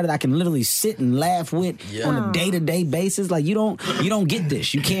co-star that I can literally sit and laugh with on a day-to-day basis. Like, you don't get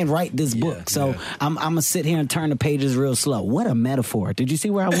this. You can't write this book. So I'm going to sit here and turn the pages real slow. What a metaphor. Did you see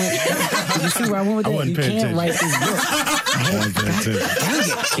where I went? Did you see where I went with that? You can't write this book.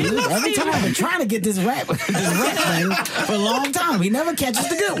 Every time I've been trying to get this rap thing for a long time. He never catches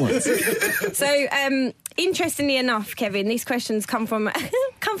the good ones. So, interestingly enough, Kevin, these questions come from our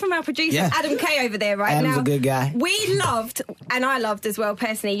producer Adam Kay over there right Adam's now. A good guy. We loved, and I loved as well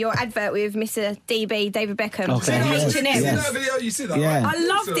personally, your advert with Mr. DB, David Beckham. Okay. H&M. That video, you see that? Yeah. Right? I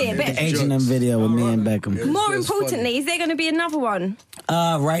loved it. The H&M video with me and Beckham. More importantly, is there going to be another one?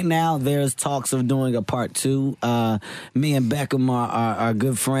 Right now, there's talks of doing a part 2. Me and Beckham are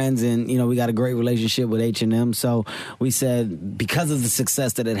good friends, and you know we got a great relationship with H&M. So we said because of the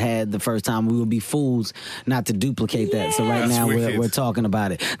success that it had the first time, we would be fools not to duplicate that. So right now we're talking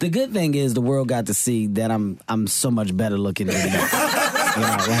about it. The good thing is the world got to see that I'm so much better looking than that. You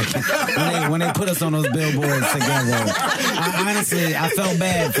know, like when they put us on those billboards together, I felt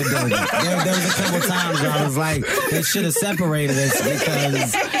bad for David. There was a couple times where I was like, they should have separated us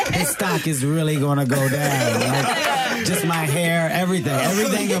because his stock is really going to go down. Like, just my hair,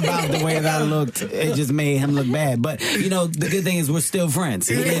 everything about the way that I looked, it just made him look bad. But you know, the good thing is we're still friends.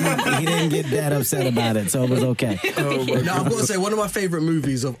 He didn't get that upset about it, so it was okay. Now I've got to say, one of my favorite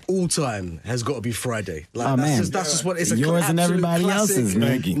movies of all time has got to be Friday. Like, that's just what it's. Yours and everybody classic. else's,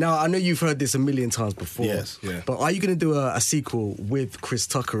 man. Now I know you've heard this a million times before. Yes. Yeah. But are you going to do a sequel with Chris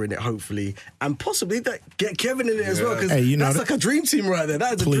Tucker in it, hopefully, and possibly get Kevin in it as well? Because that's like a dream team right there.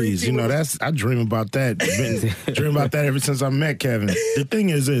 That is a dream team. You know, I dream about that. Dream about that ever since I met Kevin. The thing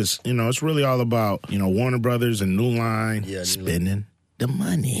is this, you know, it's really all about, you know, Warner Brothers and New Line spending the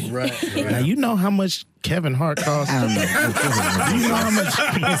money. Right. Now, you know how much Kevin Hart costs? I don't know. You know how much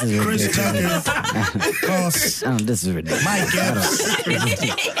Chris Tucker costs? This is ridiculous. Mike Epps.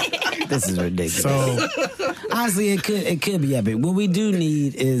 This is ridiculous. So, honestly, it could be epic. What we do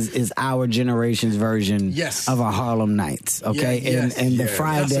need is our generation's version of a Harlem Nights. Okay, and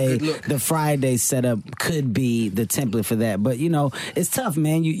the Friday setup could be the template for that. But you know, it's tough,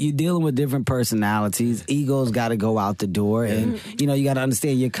 man. You're dealing with different personalities. Egos got to go out the door, and you know, you got to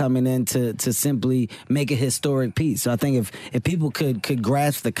understand you're coming in to simply make a historic piece. So I think if people could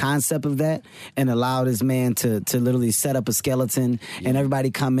grasp the concept of that and allow this man to literally set up a skeleton and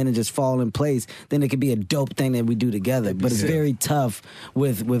everybody come in and just fall in place, then it could be a dope thing that we do together. But it's very tough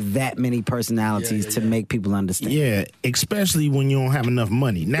with that many personalities to make people understand. Yeah, especially when you don't have enough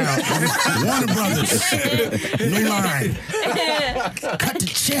money. Now, Warner Brothers, new line. Cut the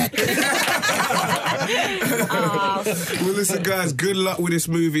check. Well, listen, guys, good luck with this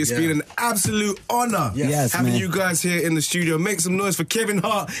movie. It's been an absolute honor having you guys here in the studio. Make some noise for Kevin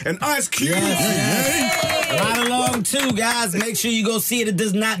Hart and Ice Cube. Ride along too, guys. Make sure you go see it. It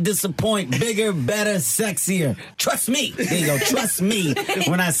does not disappoint. Bigger, better, sexier. Trust me. There you go. Trust me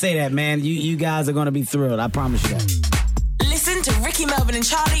when I say that, man. You guys are going to be thrilled. I promise you that. Listen to Ricky, Melvin and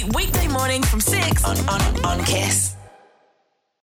Charlie weekday morning from 6 on Kiss.